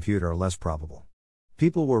expensive to compute are less probable.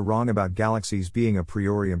 People were wrong about galaxies being a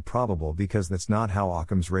priori improbable because that's not how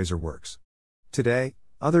Occam's razor works. Today,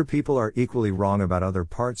 other people are equally wrong about other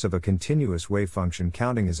parts of a continuous wave function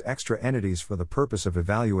counting as extra entities for the purpose of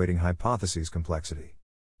evaluating hypotheses complexity.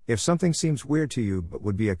 If something seems weird to you but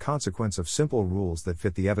would be a consequence of simple rules that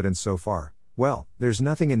fit the evidence so far, well, there's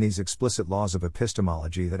nothing in these explicit laws of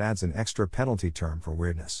epistemology that adds an extra penalty term for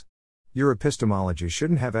weirdness. Your epistemology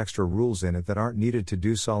shouldn't have extra rules in it that aren't needed to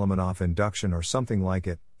do Solomonoff induction or something like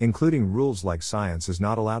it, including rules like science is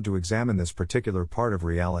not allowed to examine this particular part of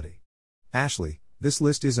reality. Ashley, this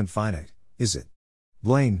list isn't finite, is it?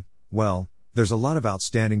 Blaine, well, there's a lot of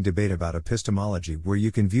outstanding debate about epistemology where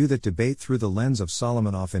you can view that debate through the lens of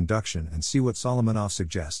Solomonoff induction and see what Solomonoff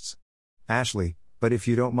suggests. Ashley, but if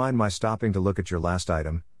you don't mind my stopping to look at your last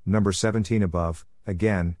item, number 17 above,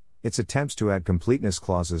 again, it's attempts to add completeness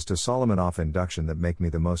clauses to Solomonoff induction that make me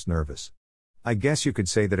the most nervous. I guess you could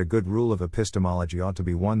say that a good rule of epistemology ought to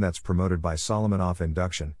be one that's promoted by Solomonoff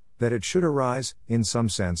induction, that it should arise, in some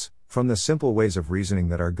sense, from the simple ways of reasoning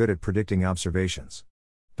that are good at predicting observations.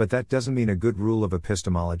 But that doesn't mean a good rule of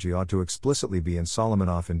epistemology ought to explicitly be in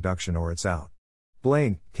Solomonoff induction or it's out.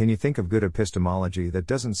 Blaine, can you think of good epistemology that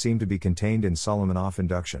doesn't seem to be contained in Solomonoff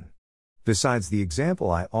induction? Besides the example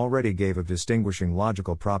I already gave of distinguishing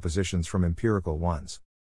logical propositions from empirical ones.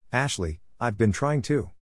 Ashley, I've been trying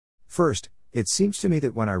to. First, it seems to me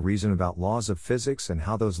that when I reason about laws of physics and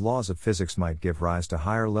how those laws of physics might give rise to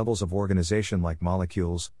higher levels of organization like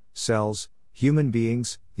molecules, cells, human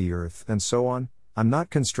beings, the earth, and so on, I'm not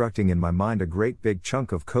constructing in my mind a great big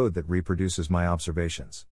chunk of code that reproduces my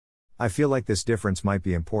observations. I feel like this difference might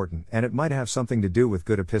be important and it might have something to do with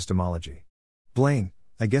good epistemology. Blaine,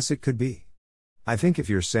 I guess it could be. I think if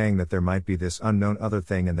you're saying that there might be this unknown other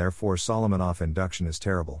thing and therefore Solomonoff induction is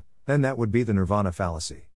terrible, then that would be the nirvana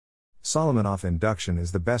fallacy. Solomonoff induction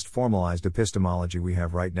is the best formalized epistemology we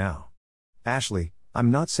have right now. Ashley, I'm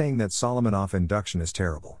not saying that Solomonoff induction is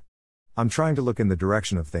terrible. I'm trying to look in the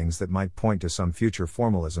direction of things that might point to some future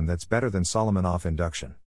formalism that's better than Solomonoff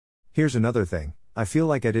induction. Here's another thing, I feel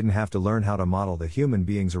like I didn't have to learn how to model the human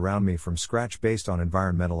beings around me from scratch based on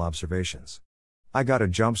environmental observations. I got a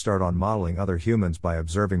jump start on modeling other humans by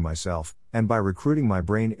observing myself, and by recruiting my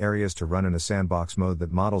brain areas to run in a sandbox mode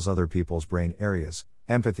that models other people's brain areas,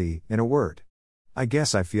 empathy, in a word. I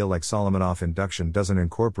guess I feel like Solomonoff induction doesn't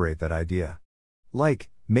incorporate that idea. Like,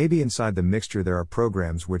 maybe inside the mixture there are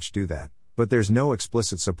programs which do that, but there's no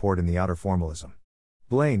explicit support in the outer formalism.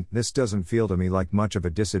 Blaine, this doesn't feel to me like much of a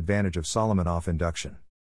disadvantage of Solomonoff induction.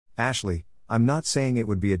 Ashley, I'm not saying it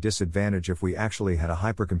would be a disadvantage if we actually had a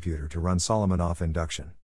hypercomputer to run Solomonoff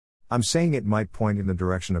induction. I'm saying it might point in the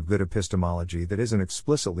direction of good epistemology that isn't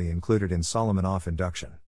explicitly included in Solomonoff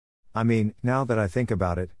induction. I mean, now that I think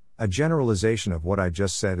about it, a generalization of what I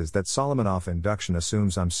just said is that Solomonoff induction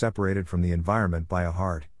assumes I'm separated from the environment by a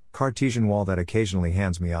hard, Cartesian wall that occasionally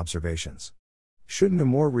hands me observations. Shouldn't a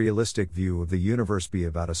more realistic view of the universe be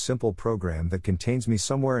about a simple program that contains me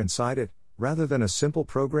somewhere inside it, rather than a simple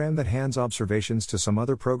program that hands observations to some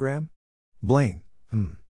other program? Blaine,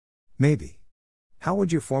 maybe. How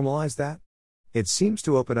would you formalize that? It seems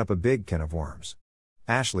to open up a big can of worms.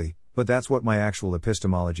 Ashley, but that's what my actual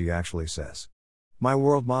epistemology actually says. My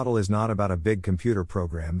world model is not about a big computer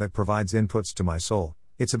program that provides inputs to my soul,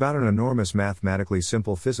 it's about an enormous mathematically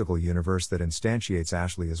simple physical universe that instantiates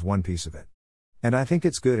Ashley as one piece of it. And I think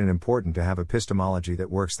it's good and important to have epistemology that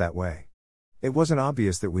works that way. It wasn't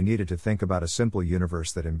obvious that we needed to think about a simple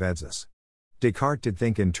universe that embeds us. Descartes did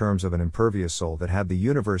think in terms of an impervious soul that had the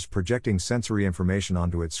universe projecting sensory information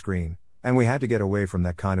onto its screen, and we had to get away from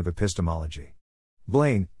that kind of epistemology.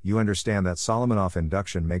 Blaine, you understand that Solomonoff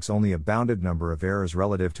induction makes only a bounded number of errors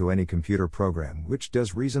relative to any computer program which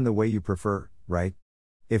does reason the way you prefer, right?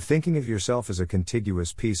 If thinking of yourself as a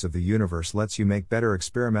contiguous piece of the universe lets you make better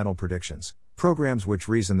experimental predictions, programs which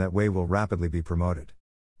reason that way will rapidly be promoted.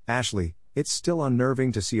 Ashley, it's still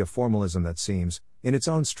unnerving to see a formalism that seems, in its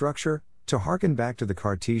own structure, to harken back to the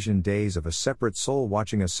Cartesian days of a separate soul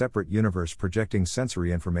watching a separate universe projecting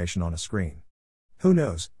sensory information on a screen. Who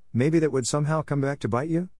knows, maybe that would somehow come back to bite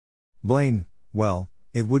you? Blaine, well,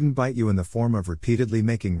 it wouldn't bite you in the form of repeatedly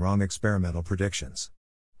making wrong experimental predictions.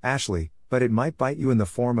 Ashley, but it might bite you in the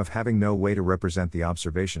form of having no way to represent the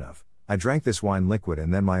observation of, I drank this wine liquid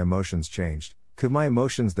and then my emotions changed. Could my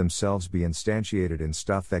emotions themselves be instantiated in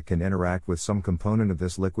stuff that can interact with some component of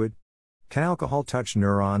this liquid? Can alcohol touch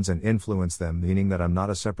neurons and influence them, meaning that I'm not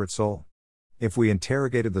a separate soul? If we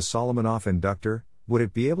interrogated the Solomonoff inductor, would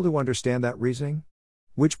it be able to understand that reasoning?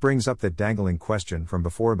 Which brings up that dangling question from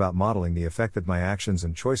before about modeling the effect that my actions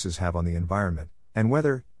and choices have on the environment, and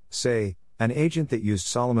whether, say, an agent that used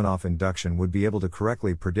Solomonoff induction would be able to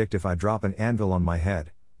correctly predict if I drop an anvil on my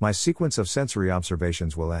head, my sequence of sensory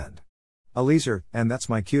observations will end. Eliezer, and that's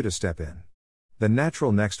my cue to step in. The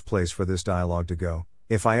natural next place for this dialogue to go,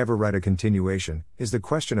 if I ever write a continuation, is the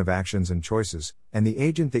question of actions and choices, and the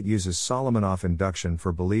agent that uses Solomonoff induction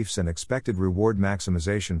for beliefs and expected reward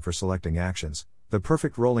maximization for selecting actions, the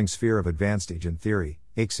perfect rolling sphere of advanced agent theory,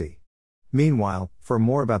 ASHLEY. Meanwhile, for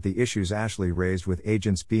more about the issues Ashley raised with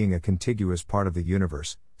agents being a contiguous part of the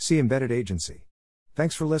universe, see Embedded Agency.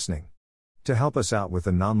 Thanks for listening. To help us out with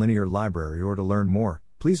the Nonlinear Library or to learn more,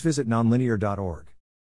 please visit nonlinear.org.